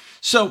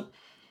 So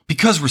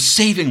because we're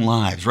saving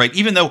lives, right?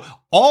 Even though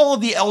all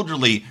of the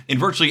elderly in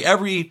virtually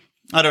every,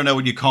 I don't know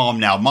what you call them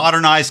now,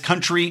 modernized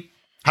country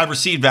have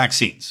received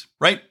vaccines,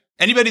 right?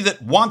 Anybody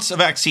that wants a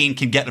vaccine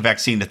can get a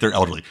vaccine if they're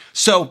elderly.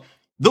 So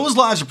those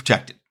lives are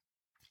protected.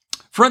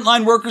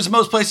 Frontline workers in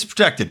most places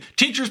protected.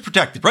 Teachers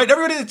protected, right?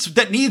 Everybody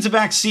that needs a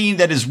vaccine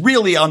that is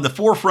really on the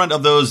forefront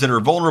of those that are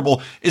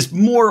vulnerable is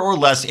more or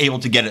less able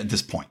to get it at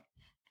this point.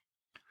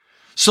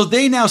 So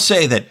they now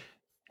say that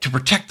to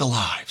protect the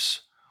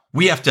lives,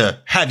 we have to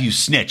have you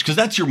snitch because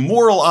that's your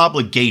moral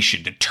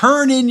obligation to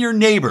turn in your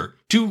neighbor,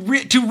 to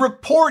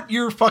report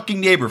your fucking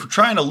neighbor for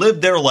trying to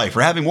live their life,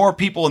 for having more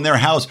people in their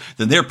house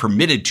than they're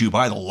permitted to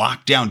by the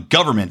lockdown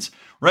governments,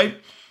 right?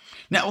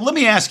 Now, let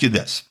me ask you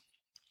this.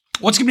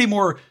 What's going to be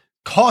more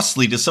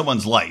costly to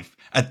someone's life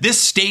at this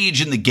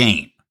stage in the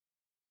game?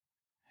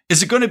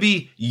 Is it going to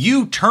be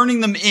you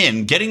turning them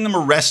in, getting them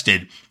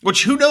arrested,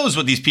 which who knows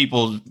what these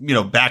people's,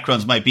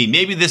 backgrounds might be?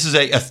 Maybe this is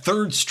a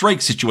third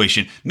strike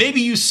situation.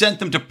 Maybe you sent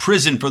them to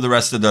prison for the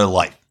rest of their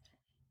life.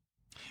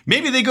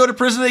 Maybe they go to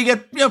prison, they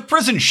get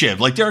prison shiv,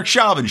 like Derek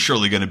Chauvin's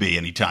surely going to be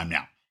anytime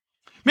now.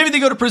 Maybe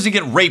they go to prison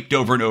and get raped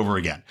over and over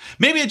again.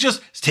 Maybe it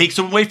just takes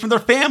them away from their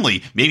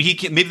family. Maybe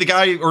the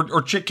guy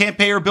or chick can't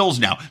pay her bills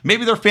now.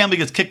 Maybe their family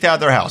gets kicked out of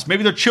their house.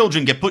 Maybe their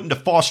children get put into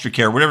foster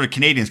care, whatever the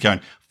Canadians call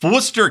it.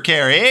 Foster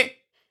care, eh?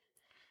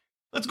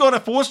 Let's go to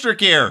foster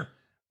care.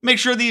 Make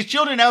sure these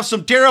children have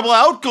some terrible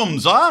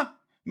outcomes, huh?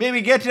 Maybe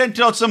get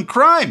into some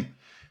crime.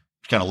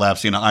 Kind of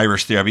laughs in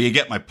Irish there, but you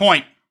get my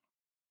point.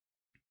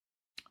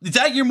 Is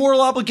that your moral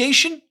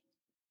obligation?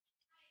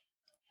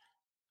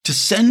 To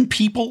send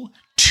people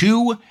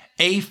to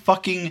a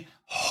fucking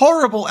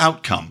horrible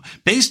outcome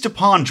based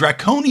upon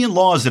draconian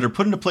laws that are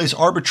put into place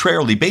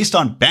arbitrarily based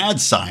on bad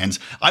science,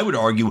 I would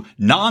argue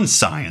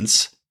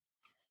non-science,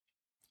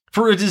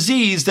 for a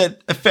disease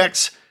that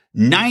affects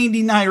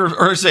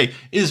 99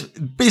 is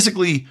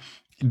basically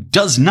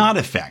does not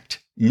affect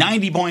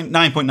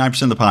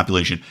 90.9% of the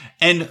population,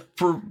 and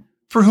for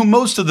whom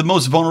most of the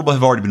most vulnerable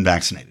have already been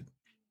vaccinated.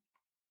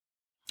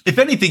 If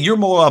anything, your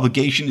moral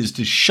obligation is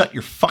to shut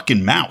your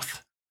fucking mouth.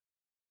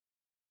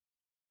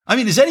 I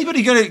mean, is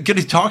anybody going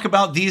to talk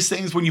about these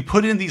things when you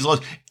put in these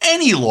laws,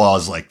 any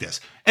laws like this?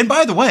 And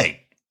by the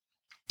way,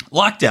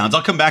 lockdowns,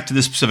 I'll come back to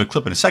this specific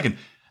clip in a second.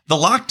 The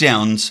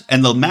lockdowns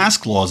and the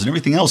mask laws and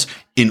everything else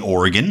in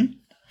Oregon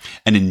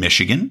and in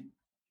Michigan,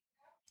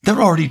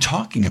 they're already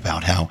talking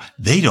about how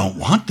they don't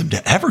want them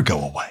to ever go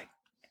away.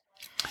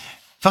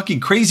 Fucking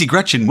crazy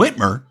Gretchen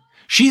Whitmer,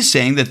 she's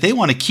saying that they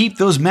want to keep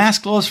those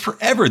mask laws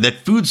forever,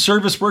 that food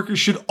service workers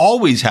should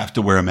always have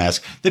to wear a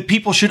mask, that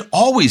people should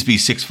always be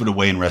 6 foot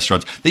away in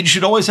restaurants, they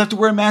should always have to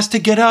wear a mask to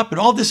get up, and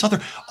all these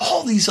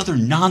other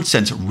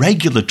nonsense,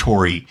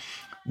 regulatory,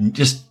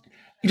 just,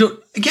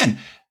 again,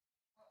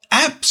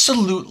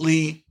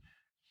 absolutely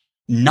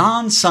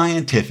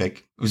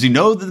non-scientific. Because we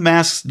know that the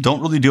masks don't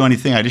really do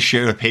anything. I just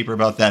shared a paper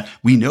about that.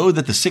 We know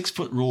that the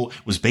 6-foot rule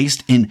was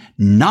based in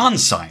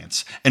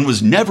non-science and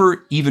was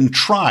never even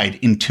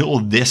tried until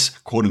this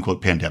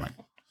quote-unquote pandemic.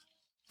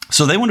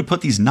 So they want to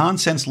put these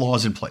nonsense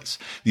laws in place,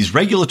 these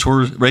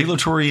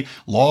regulatory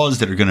laws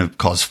that are going to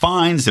cause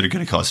fines, that are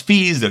going to cause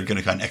fees, that are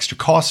going to cause extra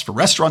costs for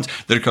restaurants,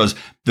 that are cause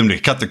them to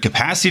cut their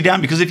capacity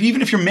down. Because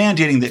even if you're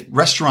mandating that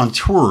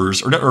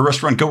restaurateurs or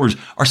restaurant goers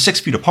are 6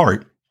 feet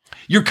apart,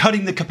 you're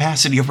cutting the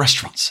capacity of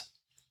restaurants.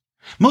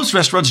 Most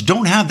restaurants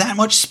don't have that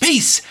much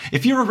space.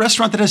 If you're a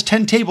restaurant that has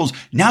 10 tables,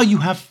 now you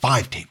have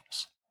 5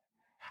 tables.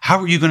 How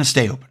are you going to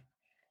stay open?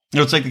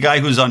 It's like the guy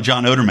who was on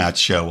John Odermatt's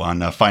show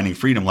on Finding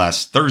Freedom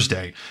last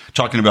Thursday,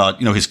 talking about,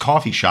 his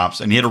coffee shops,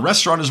 and he had a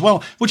restaurant as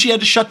well, which he had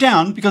to shut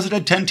down because it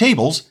had 10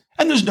 tables,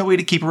 and there's no way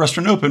to keep a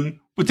restaurant open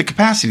with the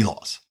capacity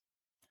laws.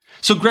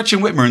 So Gretchen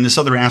Whitmer and this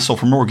other asshole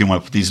from Oregon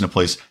want to put these into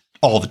place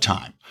all the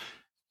time.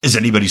 Is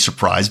anybody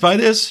surprised by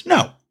this?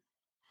 No.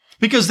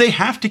 Because they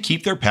have to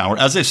keep their power.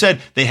 As I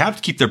said, they have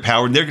to keep their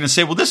power, and they're going to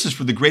say, well, this is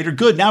for the greater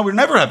good. Now we'll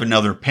never have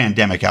another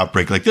pandemic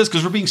outbreak like this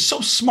because we're being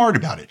so smart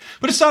about it.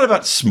 But it's not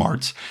about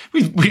smarts.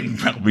 We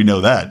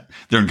know that.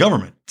 They're in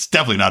government. It's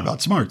definitely not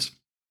about smarts.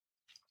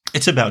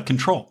 It's about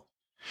control.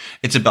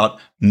 It's about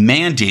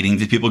mandating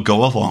that people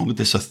go along with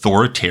this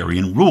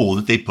authoritarian rule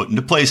that they put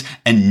into place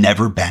and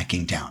never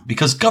backing down.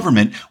 Because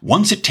government,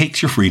 once it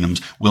takes your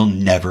freedoms, will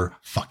never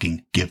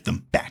fucking give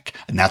them back.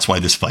 And that's why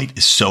this fight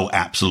is so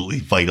absolutely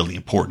vitally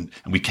important.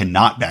 And we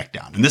cannot back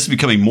down. And this is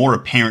becoming more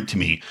apparent to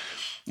me.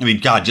 I mean,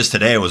 God, just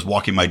today I was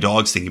walking my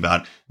dogs thinking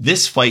about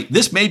this fight.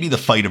 This may be the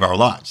fight of our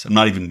lives. I'm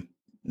not even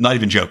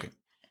joking.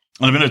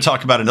 And I'm going to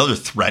talk about another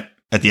threat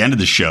at the end of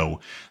the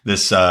show.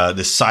 This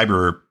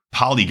cyber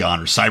Polygon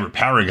or Cyber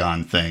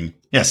Paragon thing.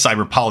 Yeah,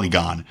 Cyber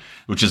Polygon,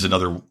 which is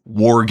another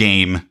war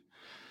game.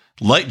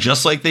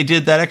 Just like they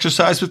did that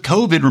exercise with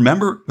COVID,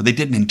 remember? But they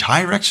did an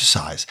entire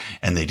exercise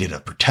and they did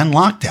a pretend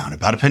lockdown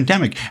about a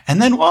pandemic.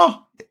 And then,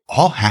 well, it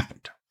all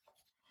happened.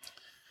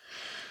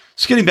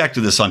 So getting back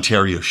to this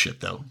Ontario shit,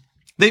 though.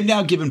 They've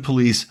now given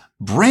police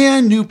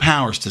brand new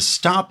powers to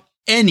stop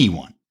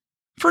anyone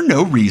for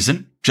no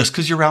reason, just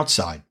because you're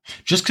outside,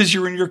 just because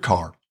you're in your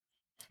car.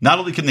 Not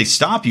only can they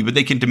stop you, but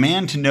they can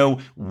demand to know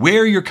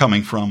where you're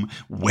coming from,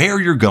 where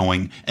you're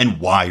going, and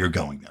why you're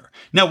going there.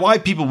 Now, why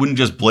people wouldn't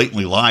just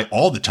blatantly lie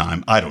all the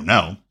time, I don't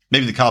know.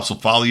 Maybe the cops will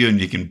follow you and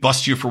you can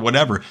bust you for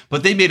whatever.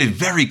 But they made it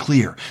very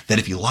clear that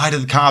if you lie to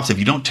the cops, if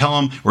you don't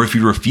tell them, or if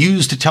you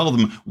refuse to tell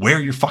them where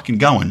you're fucking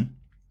going.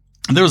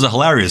 And there was a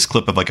hilarious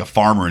clip of like a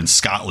farmer in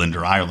Scotland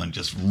or Ireland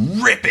just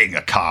ripping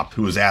a cop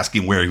who was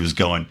asking where he was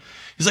going.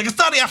 He's like, it's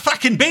none of your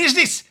fucking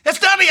business.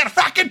 It's none of your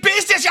fucking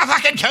business, you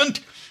fucking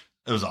cunt.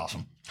 It was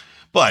awesome.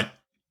 But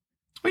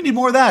we need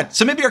more of that.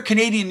 So maybe our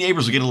Canadian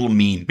neighbors will get a little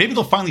mean. Maybe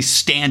they'll finally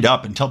stand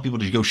up and tell people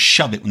to go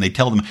shove it when they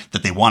tell them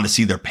that they want to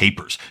see their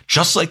papers,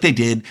 just like they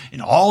did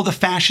in all the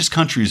fascist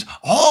countries,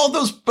 all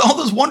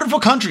those wonderful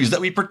countries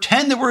that we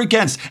pretend that we're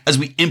against as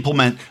we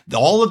implement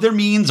all of their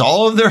means,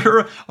 all of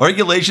their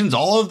regulations,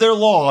 all of their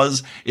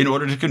laws in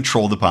order to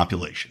control the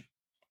population.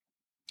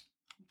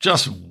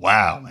 Just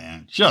wow,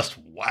 man. Just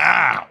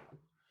wow.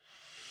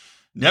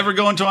 Never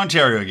going to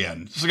Ontario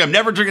again. It's like I'm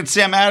never drinking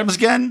Sam Adams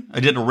again. I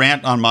did a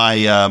rant on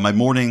my my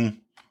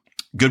morning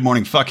Good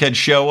Morning Fuckhead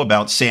show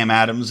about Sam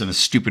Adams and a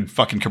stupid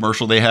fucking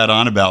commercial they had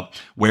on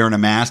about wearing a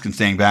mask and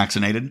staying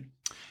vaccinated.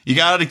 You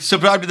got to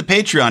subscribe to the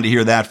Patreon to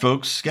hear that,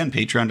 folks. Again,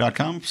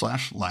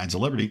 patreon.com/Lions of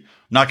Liberty. I'm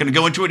not going to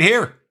go into it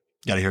here.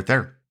 Got to hear it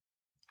there.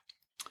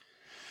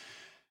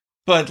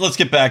 But let's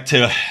get back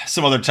to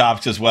some other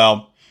topics as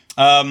well.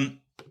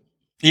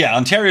 Yeah,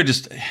 Ontario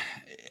just...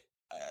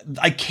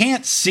 I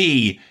can't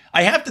see...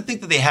 I have to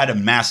think that they had a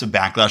massive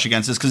backlash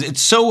against this because it's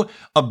so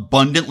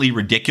abundantly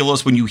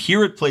ridiculous when you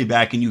hear it played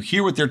back and you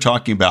hear what they're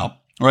talking about,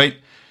 right?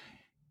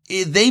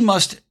 They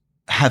must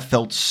have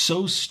felt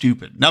so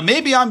stupid. Now,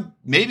 maybe I'm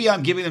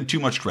giving them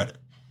too much credit,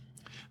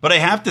 but I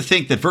have to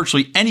think that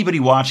virtually anybody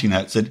watching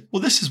that said,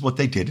 well, this is what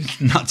they did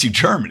in Nazi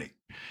Germany.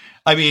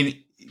 I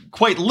mean,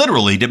 quite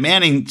literally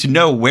demanding to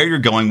know where you're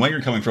going, where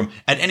you're coming from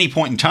at any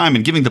point in time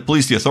and giving the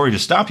police the authority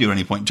to stop you at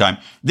any point in time.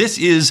 This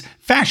is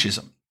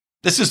fascism.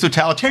 This is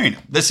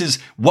totalitarianism. This is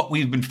what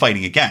we've been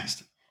fighting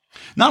against.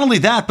 Not only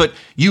that, but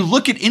you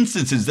look at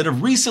instances that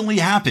have recently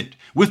happened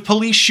with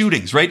police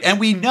shootings, right? And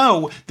we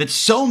know that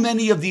so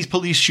many of these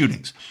police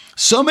shootings,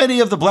 so many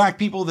of the black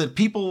people that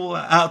people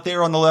out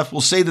there on the left will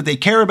say that they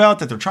care about,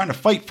 that they're trying to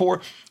fight for,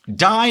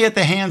 die at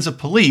the hands of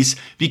police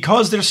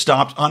because they're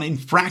stopped on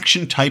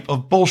infraction type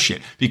of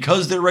bullshit,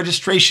 because their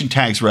registration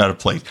tags were out of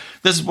place.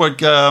 This is what,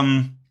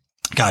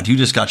 God, you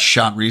just got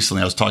shot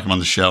recently. I was talking on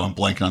the show. I'm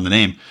blanking on the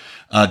name.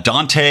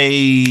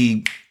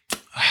 Dante,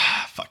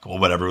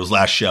 whatever, it was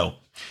last show.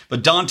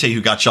 But Dante, who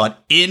got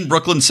shot in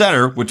Brooklyn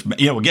Center, which,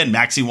 again,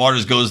 Maxine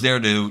Waters goes there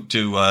to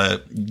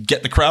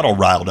get the crowd all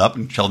riled up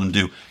and tell them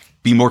to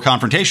be more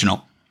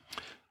confrontational.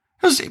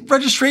 His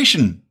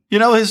registration,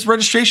 his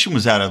registration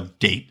was out of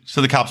date. So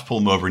the cops pull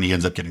him over and he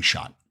ends up getting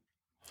shot.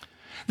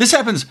 This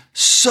happens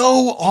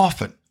so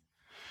often.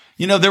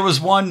 There was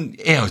one,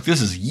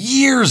 this is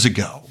years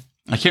ago.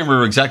 I can't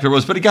remember exactly what it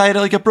was, but a guy had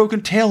like a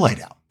broken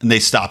taillight out and they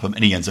stop him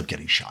and he ends up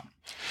getting shot.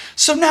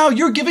 So now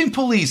you're giving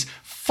police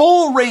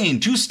full reign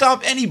to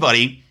stop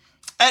anybody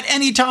at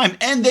any time.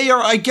 And they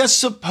are, I guess,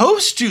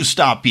 supposed to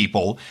stop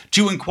people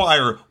to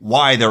inquire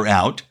why they're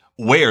out,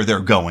 where they're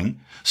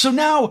going. So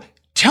now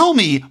tell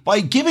me,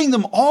 by giving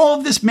them all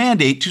of this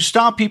mandate to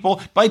stop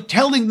people, by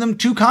telling them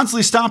to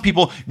constantly stop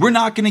people, we're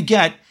not going to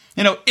get,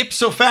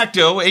 ipso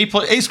facto,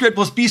 A squared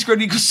plus B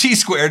squared equals C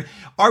squared.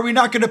 Are we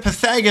not going to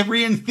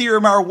Pythagorean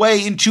theorem our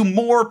way into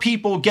more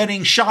people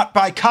getting shot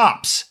by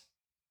cops?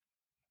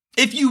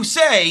 If you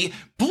say,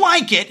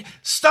 blanket,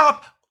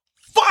 stop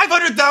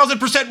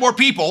 500,000% more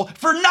people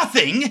for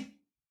nothing,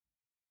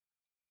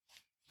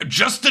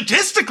 just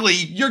statistically,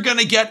 you're going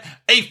to get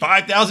a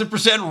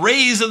 5,000%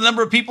 raise in the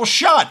number of people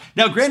shot.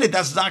 Now, granted,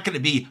 that's not going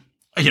to be,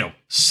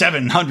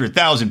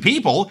 700,000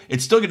 people.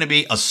 It's still going to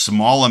be a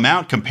small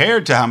amount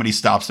compared to how many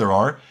stops there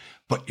are,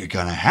 but you're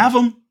going to have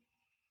them.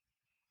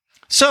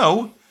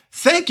 So,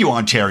 thank you,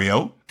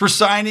 Ontario, for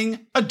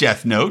signing a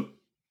death note.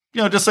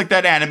 Just like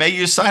that anime,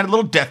 you sign a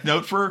little death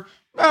note for,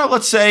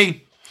 let's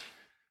say,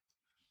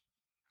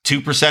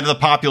 2% of the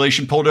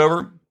population pulled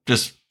over.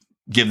 Just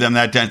give them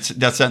that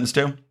death sentence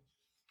too.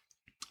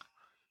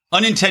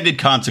 Unintended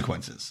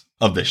consequences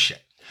of this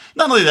shit.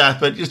 Not only that,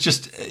 but it's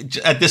just,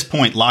 at this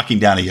point, locking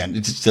down again,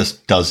 it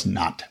just does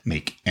not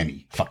make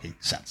any fucking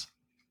sense.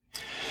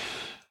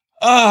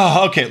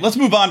 Okay, let's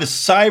move on to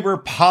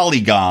Cyber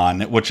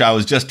Polygon, which I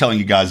was just telling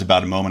you guys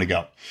about a moment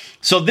ago.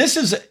 So this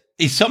is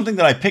something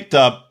that I picked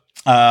up.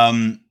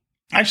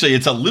 Actually,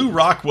 it's a Lew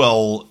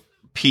Rockwell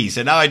piece.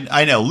 And now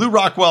I know Lew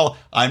Rockwell,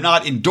 I'm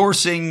not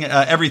endorsing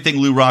everything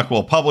Lew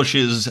Rockwell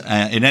publishes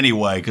in any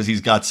way, because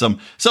he's got some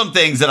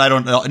things that I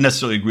don't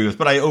necessarily agree with,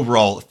 but I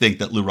overall think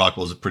that Lew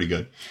Rockwell is pretty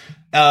good.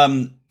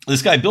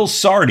 This guy, Bill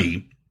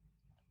Sardi,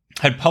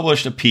 had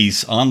published a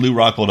piece on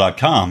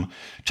LewRockwell.com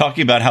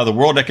talking about how the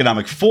World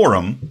Economic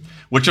Forum,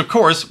 which of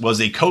course was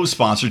a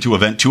co-sponsor to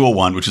Event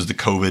 201, which is the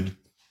COVID,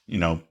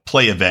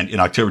 play event in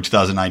October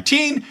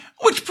 2019,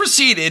 which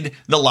preceded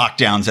the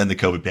lockdowns and the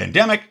COVID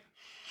pandemic,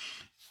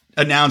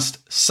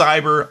 announced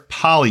Cyber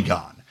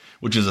Polygon,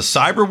 which is a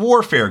cyber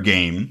warfare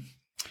game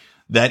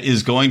that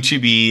is going to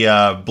be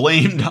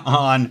blamed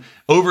on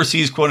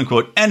overseas quote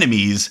unquote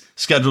enemies,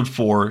 scheduled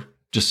for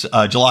just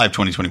July of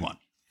 2021.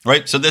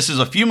 right? So this is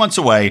a few months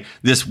away.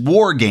 This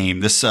war game,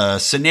 this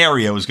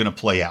scenario is going to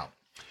play out.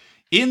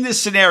 In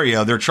this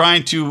scenario, they're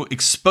trying to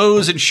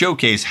expose and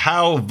showcase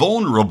how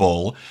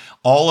vulnerable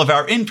all of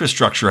our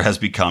infrastructure has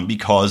become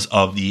because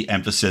of the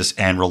emphasis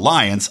and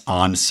reliance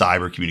on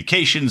cyber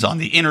communications, on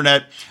the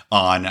internet,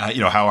 on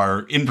how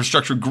our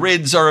infrastructure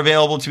grids are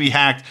available to be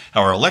hacked,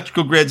 how our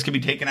electrical grids can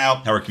be taken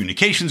out, how our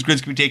communications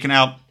grids can be taken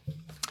out,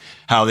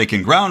 how they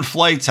can ground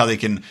flights, how they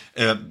can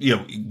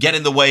get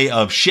in the way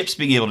of ships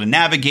being able to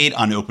navigate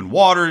on open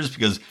waters,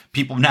 because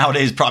people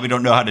nowadays probably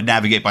don't know how to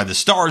navigate by the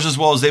stars as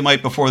well as they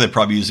might before. They're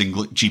probably using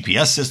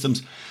GPS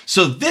systems.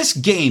 So this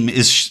game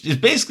is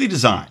basically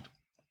designed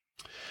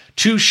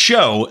to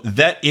show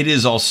that it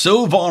is all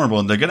so vulnerable,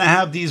 and they're going to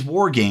have these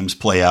war games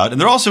play out. And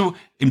they're also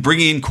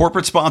bringing in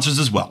corporate sponsors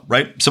as well,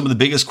 right? Some of the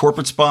biggest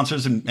corporate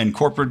sponsors and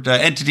corporate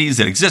entities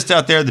that exist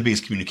out there, the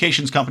biggest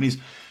communications companies,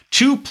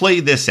 to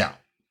play this out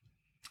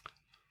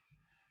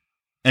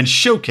and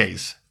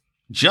showcase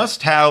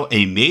just how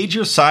a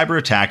major cyber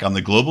attack on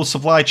the global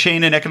supply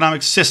chain and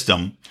economic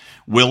system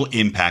will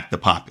impact the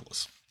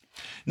populace.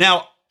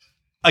 Now,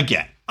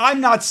 again,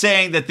 I'm not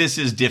saying that this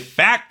is de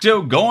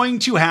facto going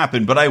to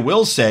happen, but I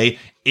will say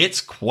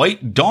it's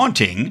quite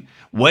daunting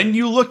when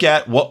you look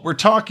at what we're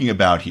talking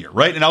about here,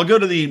 right? And I'll go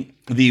to the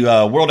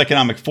World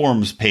Economic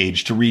Forum's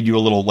page to read you a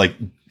little,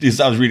 as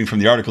I was reading from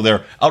the article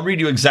there, I'll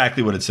read you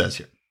exactly what it says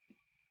here.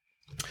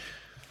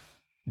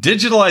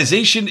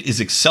 Digitalization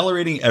is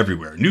accelerating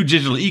everywhere. New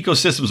digital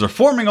ecosystems are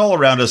forming all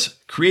around us,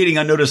 creating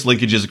unnoticed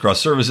linkages across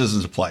services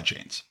and supply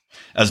chains.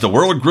 As the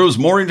world grows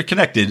more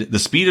interconnected, the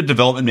speed of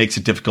development makes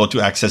it difficult to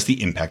access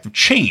the impact of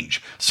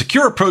change. A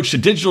secure approach to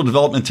digital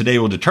development today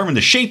will determine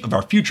the shape of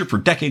our future for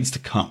decades to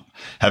come.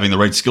 Having the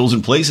right skills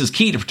in place is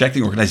key to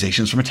protecting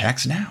organizations from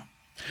attacks now.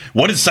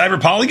 What is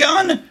Cyber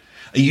Polygon?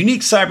 A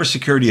unique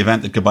cybersecurity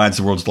event that combines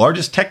the world's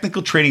largest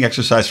technical training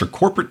exercise for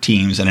corporate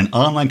teams and an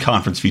online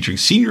conference featuring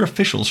senior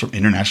officials from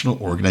international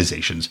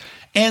organizations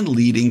and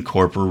leading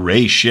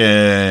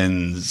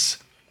corporations.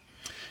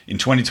 In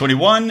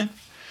 2021,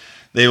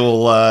 they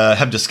will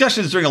have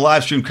discussions during a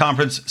live stream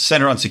conference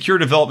centered on secure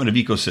development of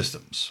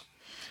ecosystems.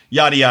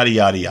 Yada, yada,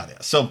 yada,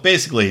 yada. So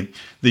basically,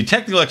 the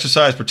technical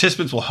exercise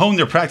participants will hone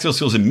their practical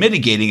skills in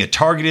mitigating a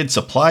targeted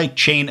supply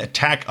chain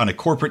attack on a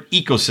corporate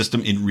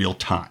ecosystem in real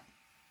time.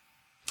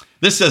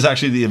 This says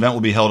actually the event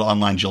will be held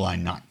online July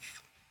 9th.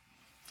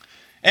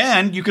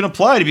 And you can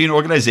apply to be an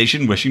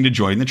organization wishing to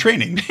join the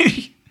training.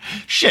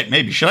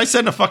 Maybe. Should I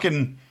send a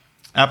fucking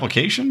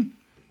application?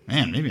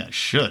 Man, maybe I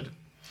should.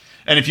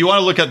 And if you want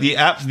to look at the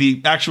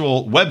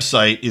actual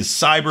website is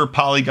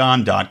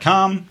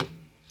cyberpolygon.com.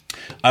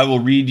 I will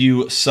read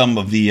you some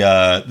of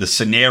the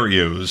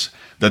scenarios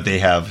that they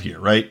have here,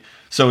 right?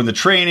 So in the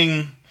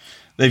training,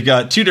 they've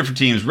got two different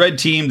teams. Red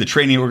team, the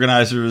training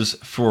organizers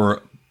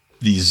for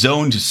the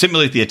zone to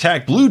simulate the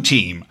attack. Blue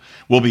team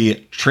will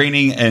be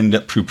training and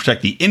to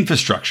protect the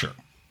infrastructure,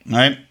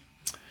 right?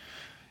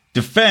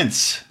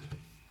 Defense.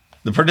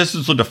 The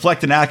participants will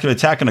deflect an active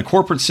attack on a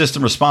corporate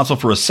system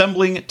responsible for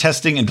assembling,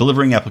 testing, and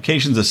delivering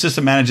applications. The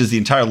system manages the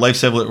entire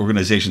lifecycle of the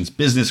organization's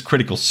business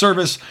critical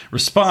service.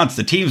 Response.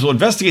 The teams will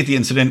investigate the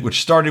incident,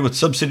 which started with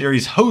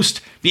subsidiary's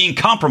host being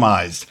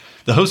compromised.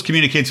 The host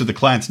communicates with the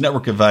client's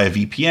network via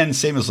VPN,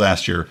 same as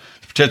last year.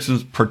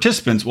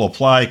 Participants will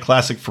apply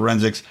classic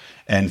forensics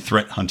and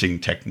threat hunting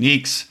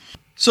techniques.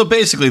 So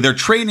basically, they're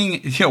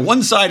training,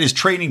 one side is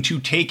training to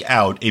take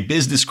out a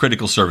business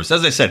critical service.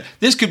 As I said,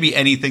 this could be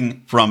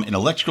anything from an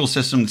electrical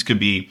system. This could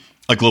be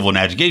a global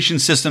navigation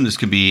system. This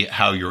could be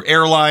how your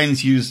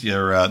airlines use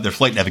their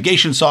flight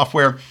navigation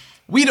software.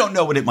 We don't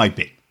know what it might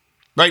be,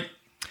 right?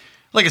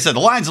 Like I said, the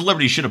Lions of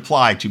Liberty should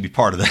apply to be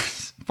part of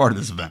this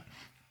event.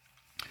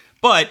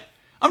 But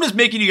I'm just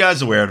making you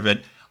guys aware of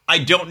it. I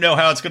don't know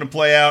how it's going to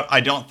play out.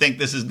 I don't think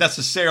this is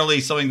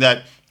necessarily something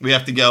that we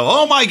have to go,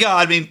 oh my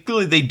God. I mean,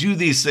 clearly they do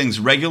these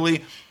things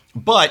regularly,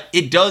 but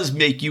it does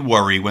make you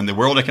worry when the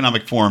World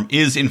Economic Forum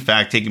is in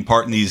fact taking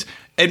part in these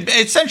and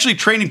essentially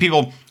training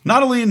people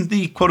not only in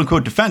the quote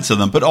unquote defense of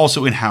them, but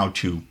also in how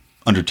to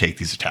undertake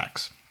these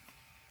attacks.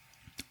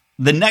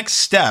 The next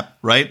step,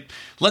 right?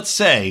 Let's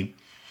say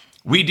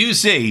we do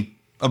see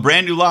a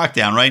brand new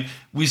lockdown, right?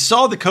 We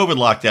saw the COVID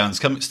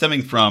lockdowns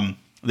stemming from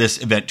this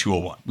Event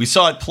 201. We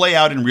saw it play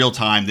out in real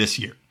time this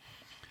year.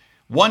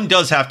 One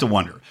does have to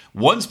wonder,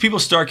 once people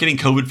start getting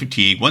COVID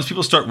fatigue, once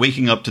people start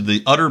waking up to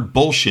the utter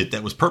bullshit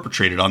that was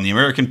perpetrated on the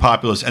American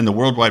populace and the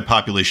worldwide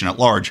population at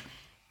large,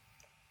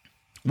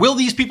 will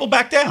these people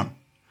back down?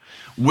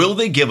 Will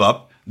they give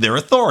up their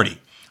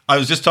authority? I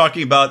was just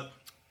talking about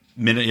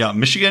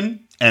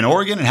Michigan and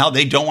Oregon and how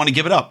they don't want to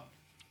give it up,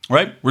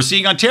 right? We're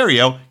seeing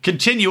Ontario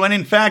continue and,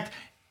 in fact,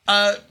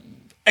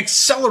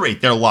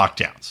 accelerate their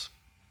lockdowns.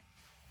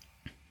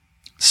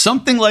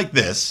 Something like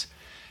this,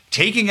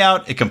 taking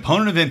out a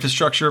component of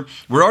infrastructure.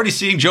 We're already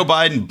seeing Joe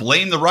Biden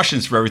blame the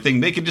Russians for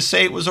everything. They could just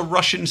say it was a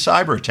Russian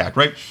cyber attack,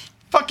 right?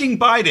 Fucking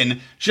Biden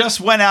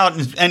just went out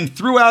and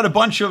threw out a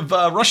bunch of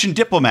Russian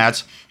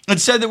diplomats and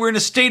said that we're in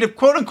a state of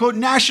quote-unquote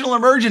national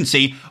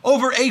emergency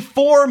over a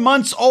 4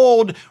 months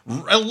old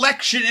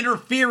election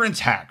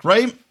interference hack,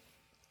 right?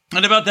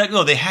 And about that,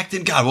 they hacked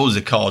in, God, what was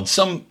it called?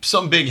 Some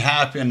big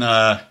hack in,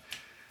 I'm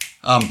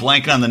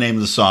blanking on the name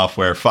of the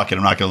software. Fuck it,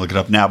 I'm not going to look it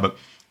up now. But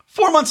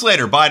 4 months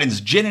later,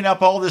 Biden's ginning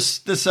up all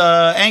this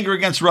anger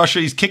against Russia.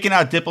 He's kicking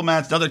out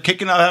diplomats. Now they're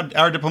kicking out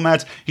our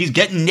diplomats. He's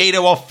getting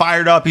NATO all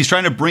fired up. He's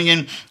trying to bring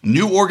in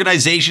new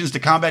organizations to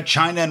combat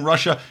China and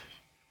Russia.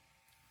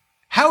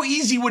 How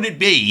easy would it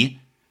be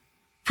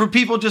for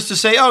people just to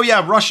say, oh,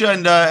 yeah, Russia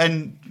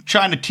and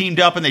China teamed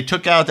up and they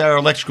took out our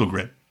electrical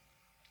grid.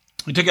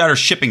 They took out our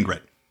shipping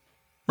grid.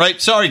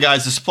 Right? Sorry,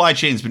 guys, the supply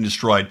chain's been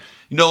destroyed.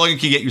 You no longer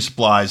can get your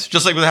supplies.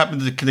 Just like what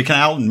happened to the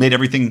canal and made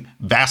everything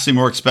vastly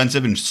more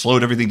expensive and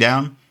slowed everything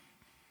down.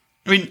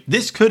 I mean,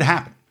 this could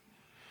happen.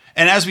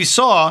 And as we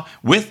saw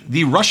with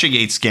the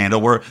Russiagate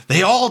scandal, where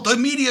the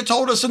media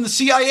told us and the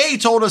CIA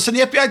told us and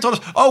the FBI told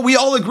us, oh, we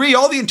all agree,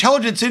 all the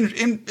intelligence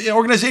in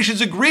organizations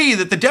agree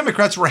that the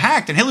Democrats were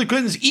hacked and Hillary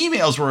Clinton's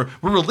emails were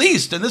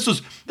released. And this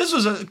was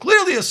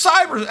clearly a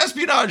cyber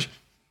espionage.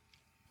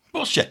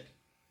 Bullshit.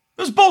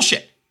 It was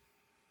bullshit.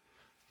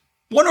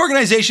 One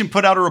organization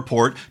put out a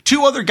report.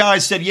 2 other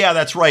guys said, yeah,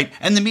 that's right.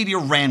 And the media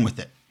ran with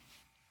it.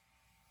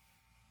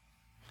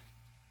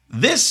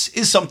 This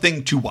is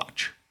something to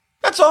watch.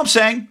 That's all I'm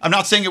saying. I'm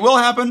not saying it will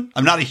happen.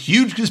 I'm not a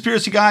huge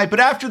conspiracy guy, but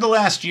after the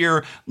last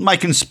year, my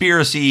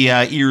conspiracy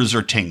ears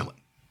are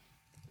tingling.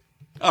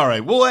 All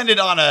right, we'll end it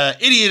on a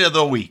Idiot of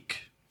the Week.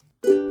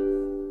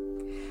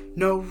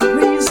 No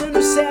reason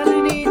or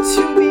sanity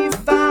to be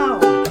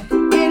found.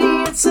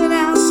 Idiots and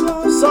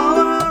assholes all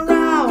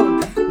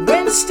around.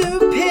 When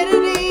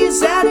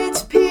stupidity's at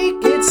its peak,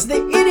 it's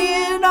the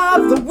Idiot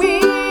of the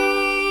Week.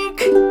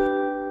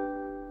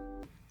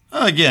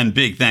 Again,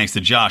 big thanks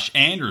to Josh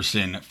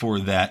Anderson for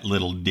that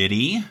little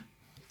ditty.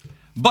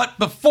 But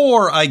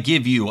before I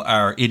give you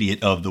our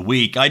Idiot of the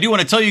Week, I do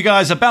want to tell you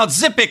guys about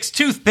Zippix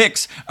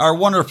Toothpicks, our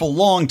wonderful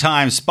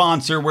longtime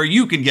sponsor, where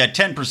you can get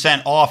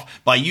 10%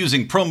 off by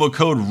using promo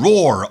code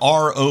ROAR,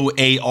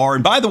 R-O-A-R.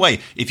 And by the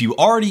way, if you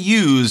already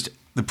used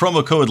the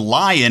promo code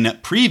LION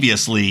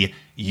previously,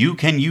 you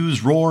can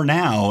use ROAR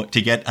now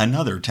to get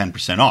another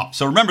 10% off.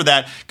 So remember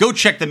that. Go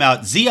check them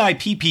out,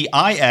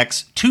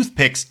 ZIPPIX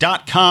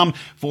toothpicks.com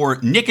for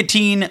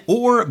nicotine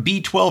or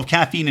B12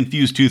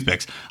 caffeine-infused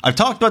toothpicks. I've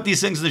talked about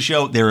these things in the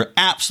show. They're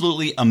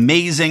absolutely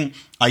amazing.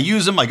 I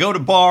use them. I go to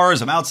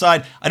bars. I'm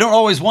outside. I don't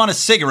always want a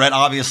cigarette,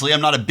 obviously.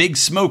 I'm not a big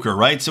smoker,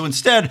 right? So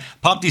instead,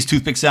 pop these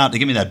toothpicks out. They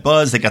give me that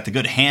buzz. They got the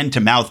good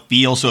hand-to-mouth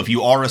feel. So if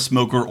you are a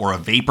smoker or a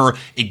vapor,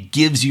 it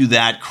gives you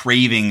that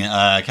craving,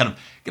 kind of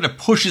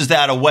pushes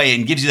that away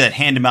and gives you that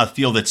hand-to-mouth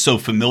feel that's so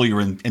familiar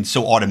and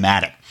so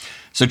automatic.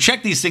 So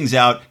check these things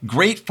out.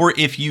 Great for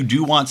if you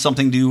do want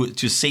something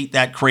to sate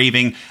that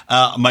craving.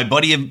 My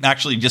buddy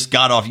actually just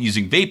got off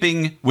using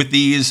vaping with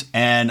these,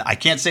 and I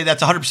can't say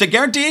that's 100%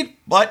 guaranteed,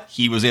 but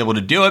he was able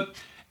to do it.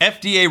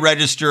 FDA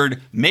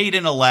registered, made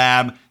in a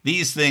lab.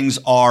 These things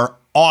are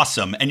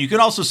awesome. And you can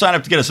also sign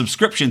up to get a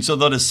subscription, so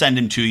they'll just send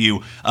them to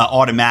you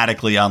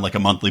automatically on like a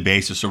monthly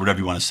basis or whatever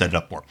you want to set it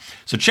up for.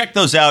 So check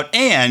those out.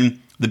 And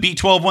the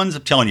B12 ones,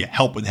 I'm telling you,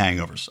 help with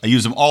hangovers. I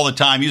use them all the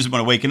time. Use them when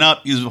I'm waking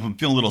up. Use them when I'm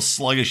feeling a little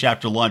sluggish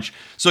after lunch.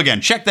 So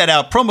again, check that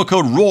out. Promo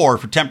code ROAR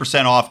for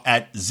 10% off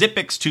at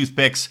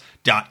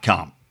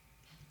zippixtoothpicks.com.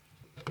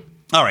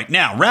 All right,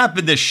 now,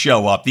 wrapping this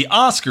show up. The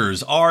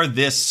Oscars are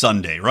this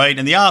Sunday, right?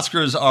 And the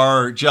Oscars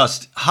are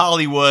just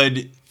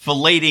Hollywood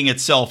filleting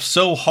itself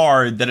so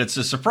hard that it's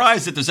a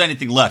surprise that there's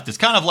anything left. It's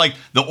kind of like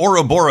the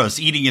Ouroboros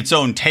eating its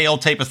own tail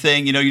type of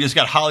thing. You know, you just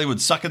got Hollywood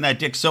sucking that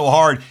dick so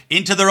hard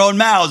into their own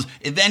mouths.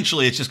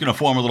 Eventually, it's just going to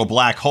form a little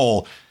black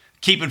hole.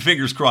 Keeping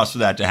fingers crossed for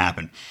that to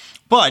happen.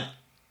 But,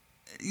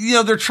 you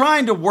know, they're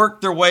trying to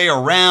work their way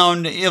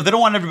around. You know, they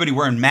don't want everybody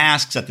wearing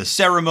masks at the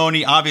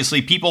ceremony.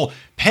 Obviously, people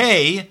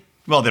pay.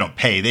 Well, they don't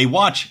pay. They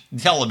watch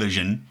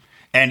television.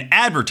 And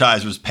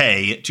advertisers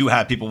pay to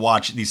have people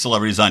watch these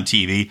celebrities on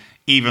TV,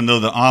 even though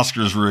the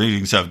Oscars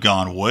ratings have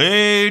gone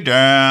way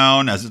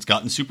down as it's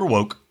gotten super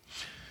woke.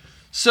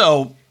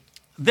 So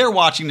they're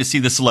watching to see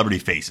the celebrity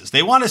faces.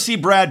 They want to see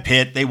Brad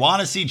Pitt. They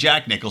want to see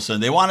Jack Nicholson.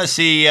 They want to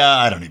see,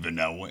 I don't even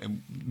know,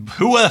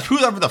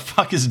 whoever the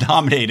fuck is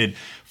nominated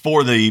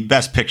for the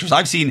Best Pictures.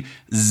 I've seen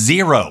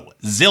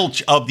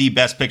zilch of the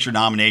Best Picture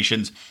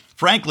nominations.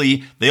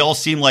 Frankly, they all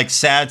seem like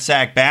sad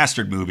sack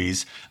bastard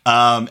movies,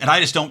 and I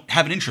just don't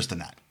have an interest in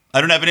that.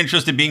 I don't have an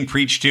interest in being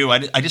preached to.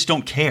 I just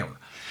don't care.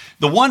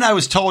 The one I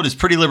was told is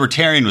pretty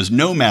libertarian was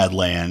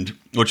Nomadland,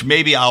 which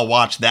maybe I'll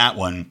watch that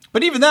one.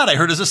 But even that I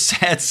heard is a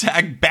sad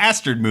sack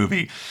bastard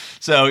movie.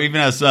 So even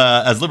as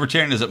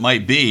libertarian as it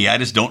might be, I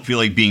just don't feel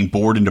like being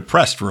bored and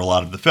depressed for a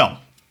lot of the film.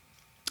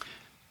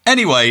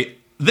 Anyway,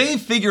 they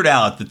figured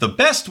out that the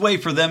best way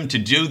for them to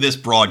do this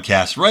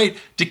broadcast, right,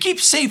 to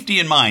keep safety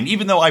in mind,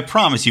 even though I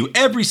promise you,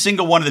 every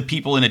single one of the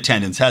people in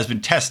attendance has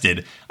been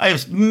tested. I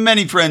have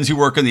many friends who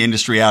work in the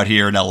industry out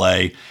here in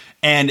LA,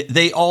 and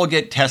they all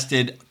get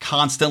tested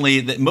constantly.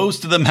 That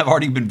most of them have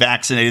already been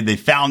vaccinated. They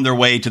found their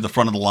way to the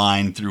front of the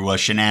line through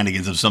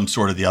shenanigans of some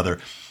sort or the other.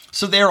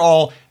 So they're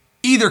all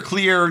either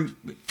clear,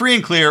 free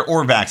and clear,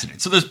 or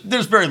vaccinated. So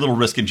there's very little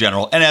risk in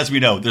general. And as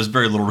we know, there's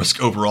very little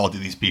risk overall to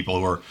these people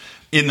who are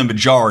in the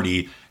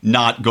majority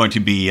not going to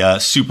be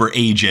super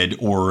aged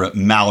or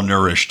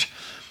malnourished.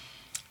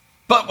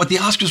 But what the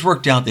Oscars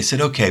worked out, they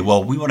said, okay,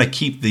 well, we want to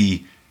keep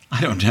the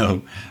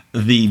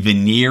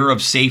veneer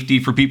of safety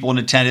for people in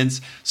attendance.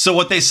 So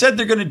what they said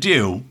they're going to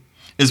do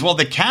is while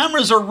the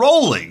cameras are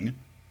rolling,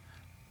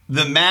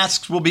 the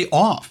masks will be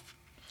off.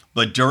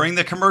 But during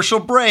the commercial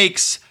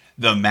breaks,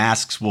 the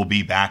masks will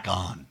be back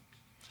on.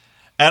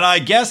 And I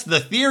guess the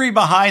theory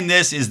behind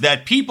this is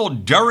that people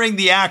during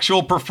the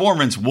actual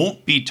performance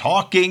won't be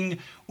talking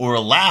or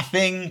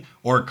laughing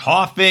or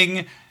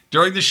coughing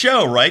during the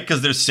show, right?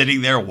 Because they're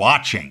sitting there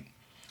watching.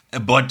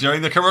 But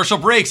during the commercial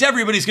breaks,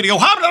 everybody's going to go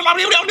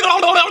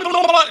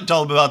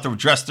tell them about the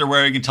dress they're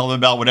wearing and tell them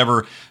about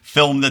whatever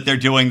film that they're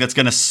doing that's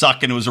going to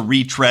suck and it was a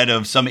retread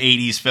of some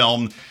 80s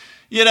film.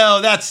 You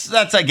know, that's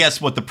I guess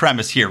what the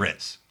premise here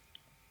is.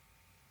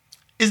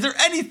 Is there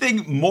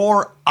anything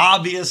more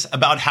obvious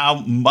about how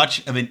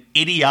much of an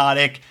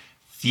idiotic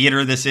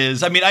theater this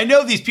is? I mean, I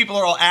know these people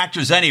are all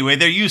actors anyway.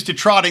 They're used to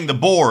trotting the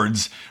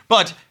boards.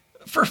 But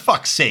for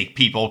fuck's sake,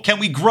 people, can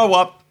we grow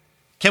up?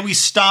 Can we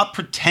stop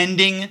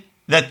pretending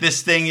that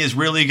this thing is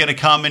really going to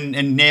come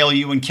and nail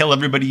you and kill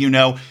everybody you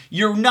know?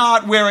 You're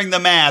not wearing the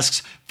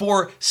masks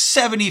for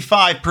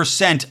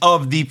 75%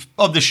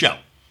 of the show.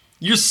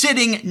 You're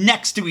sitting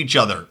next to each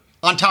other,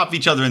 on top of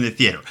each other in the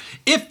theater.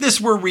 If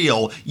this were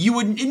real, you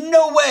would in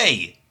no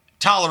way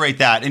tolerate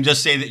that and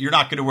just say that you're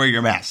not going to wear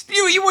your mask.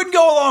 You wouldn't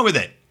go along with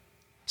it.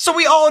 So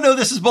we all know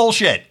this is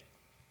bullshit.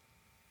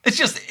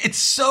 It's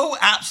so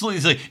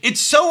absolutely silly. It's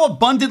so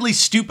abundantly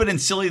stupid and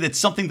silly that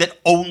something that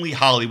only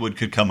Hollywood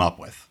could come up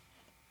with.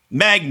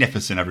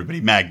 Magnificent,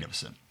 everybody.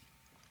 Magnificent.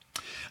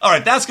 All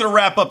right, that's going to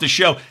wrap up the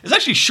show. It's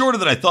actually shorter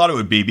than I thought it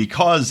would be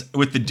because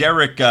with the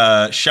Derek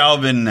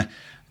Chauvin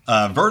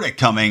verdict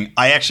coming,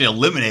 I actually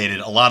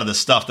eliminated a lot of the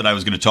stuff that I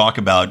was going to talk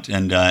about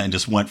and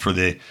just went for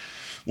the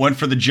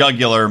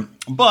jugular.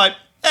 But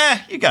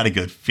you got a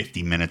good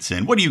 50 minutes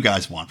in. What do you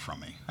guys want from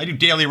me? I do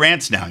daily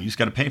rants now. You just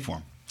got to pay for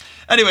them.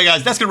 Anyway,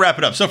 guys, that's going to wrap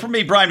it up. So for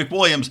me, Brian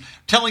McWilliams,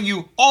 telling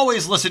you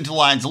always listen to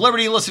Lions of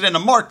Liberty. Listen in to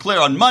Mark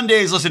Claire on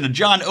Mondays. Listen to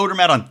John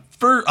Odermatt on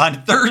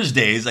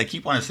Thursdays. I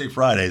keep wanting to say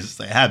Fridays.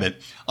 I have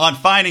it. On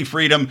Finding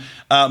Freedom.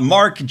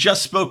 Mark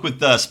just spoke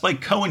with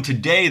Spike Cohen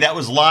today. That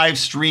was live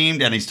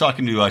streamed, and he's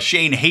talking to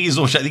Shane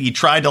Hazel, which I think he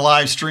tried to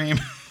live stream.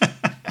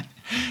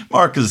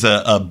 Mark is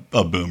a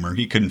boomer.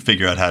 He couldn't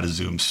figure out how to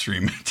Zoom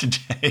stream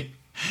today.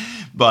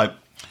 But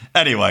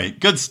anyway,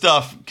 good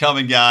stuff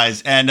coming,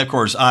 guys. And, of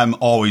course, I'm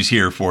always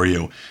here for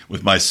you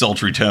with my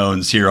sultry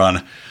tones here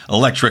on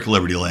Electric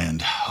Liberty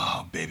Land.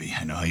 Oh, baby,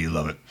 I know how you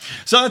love it.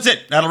 So that's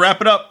it. That'll wrap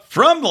it up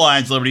from the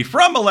Lions of Liberty,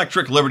 from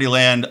Electric Liberty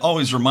Land,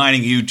 always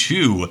reminding you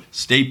to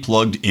stay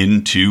plugged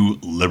into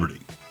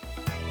Liberty.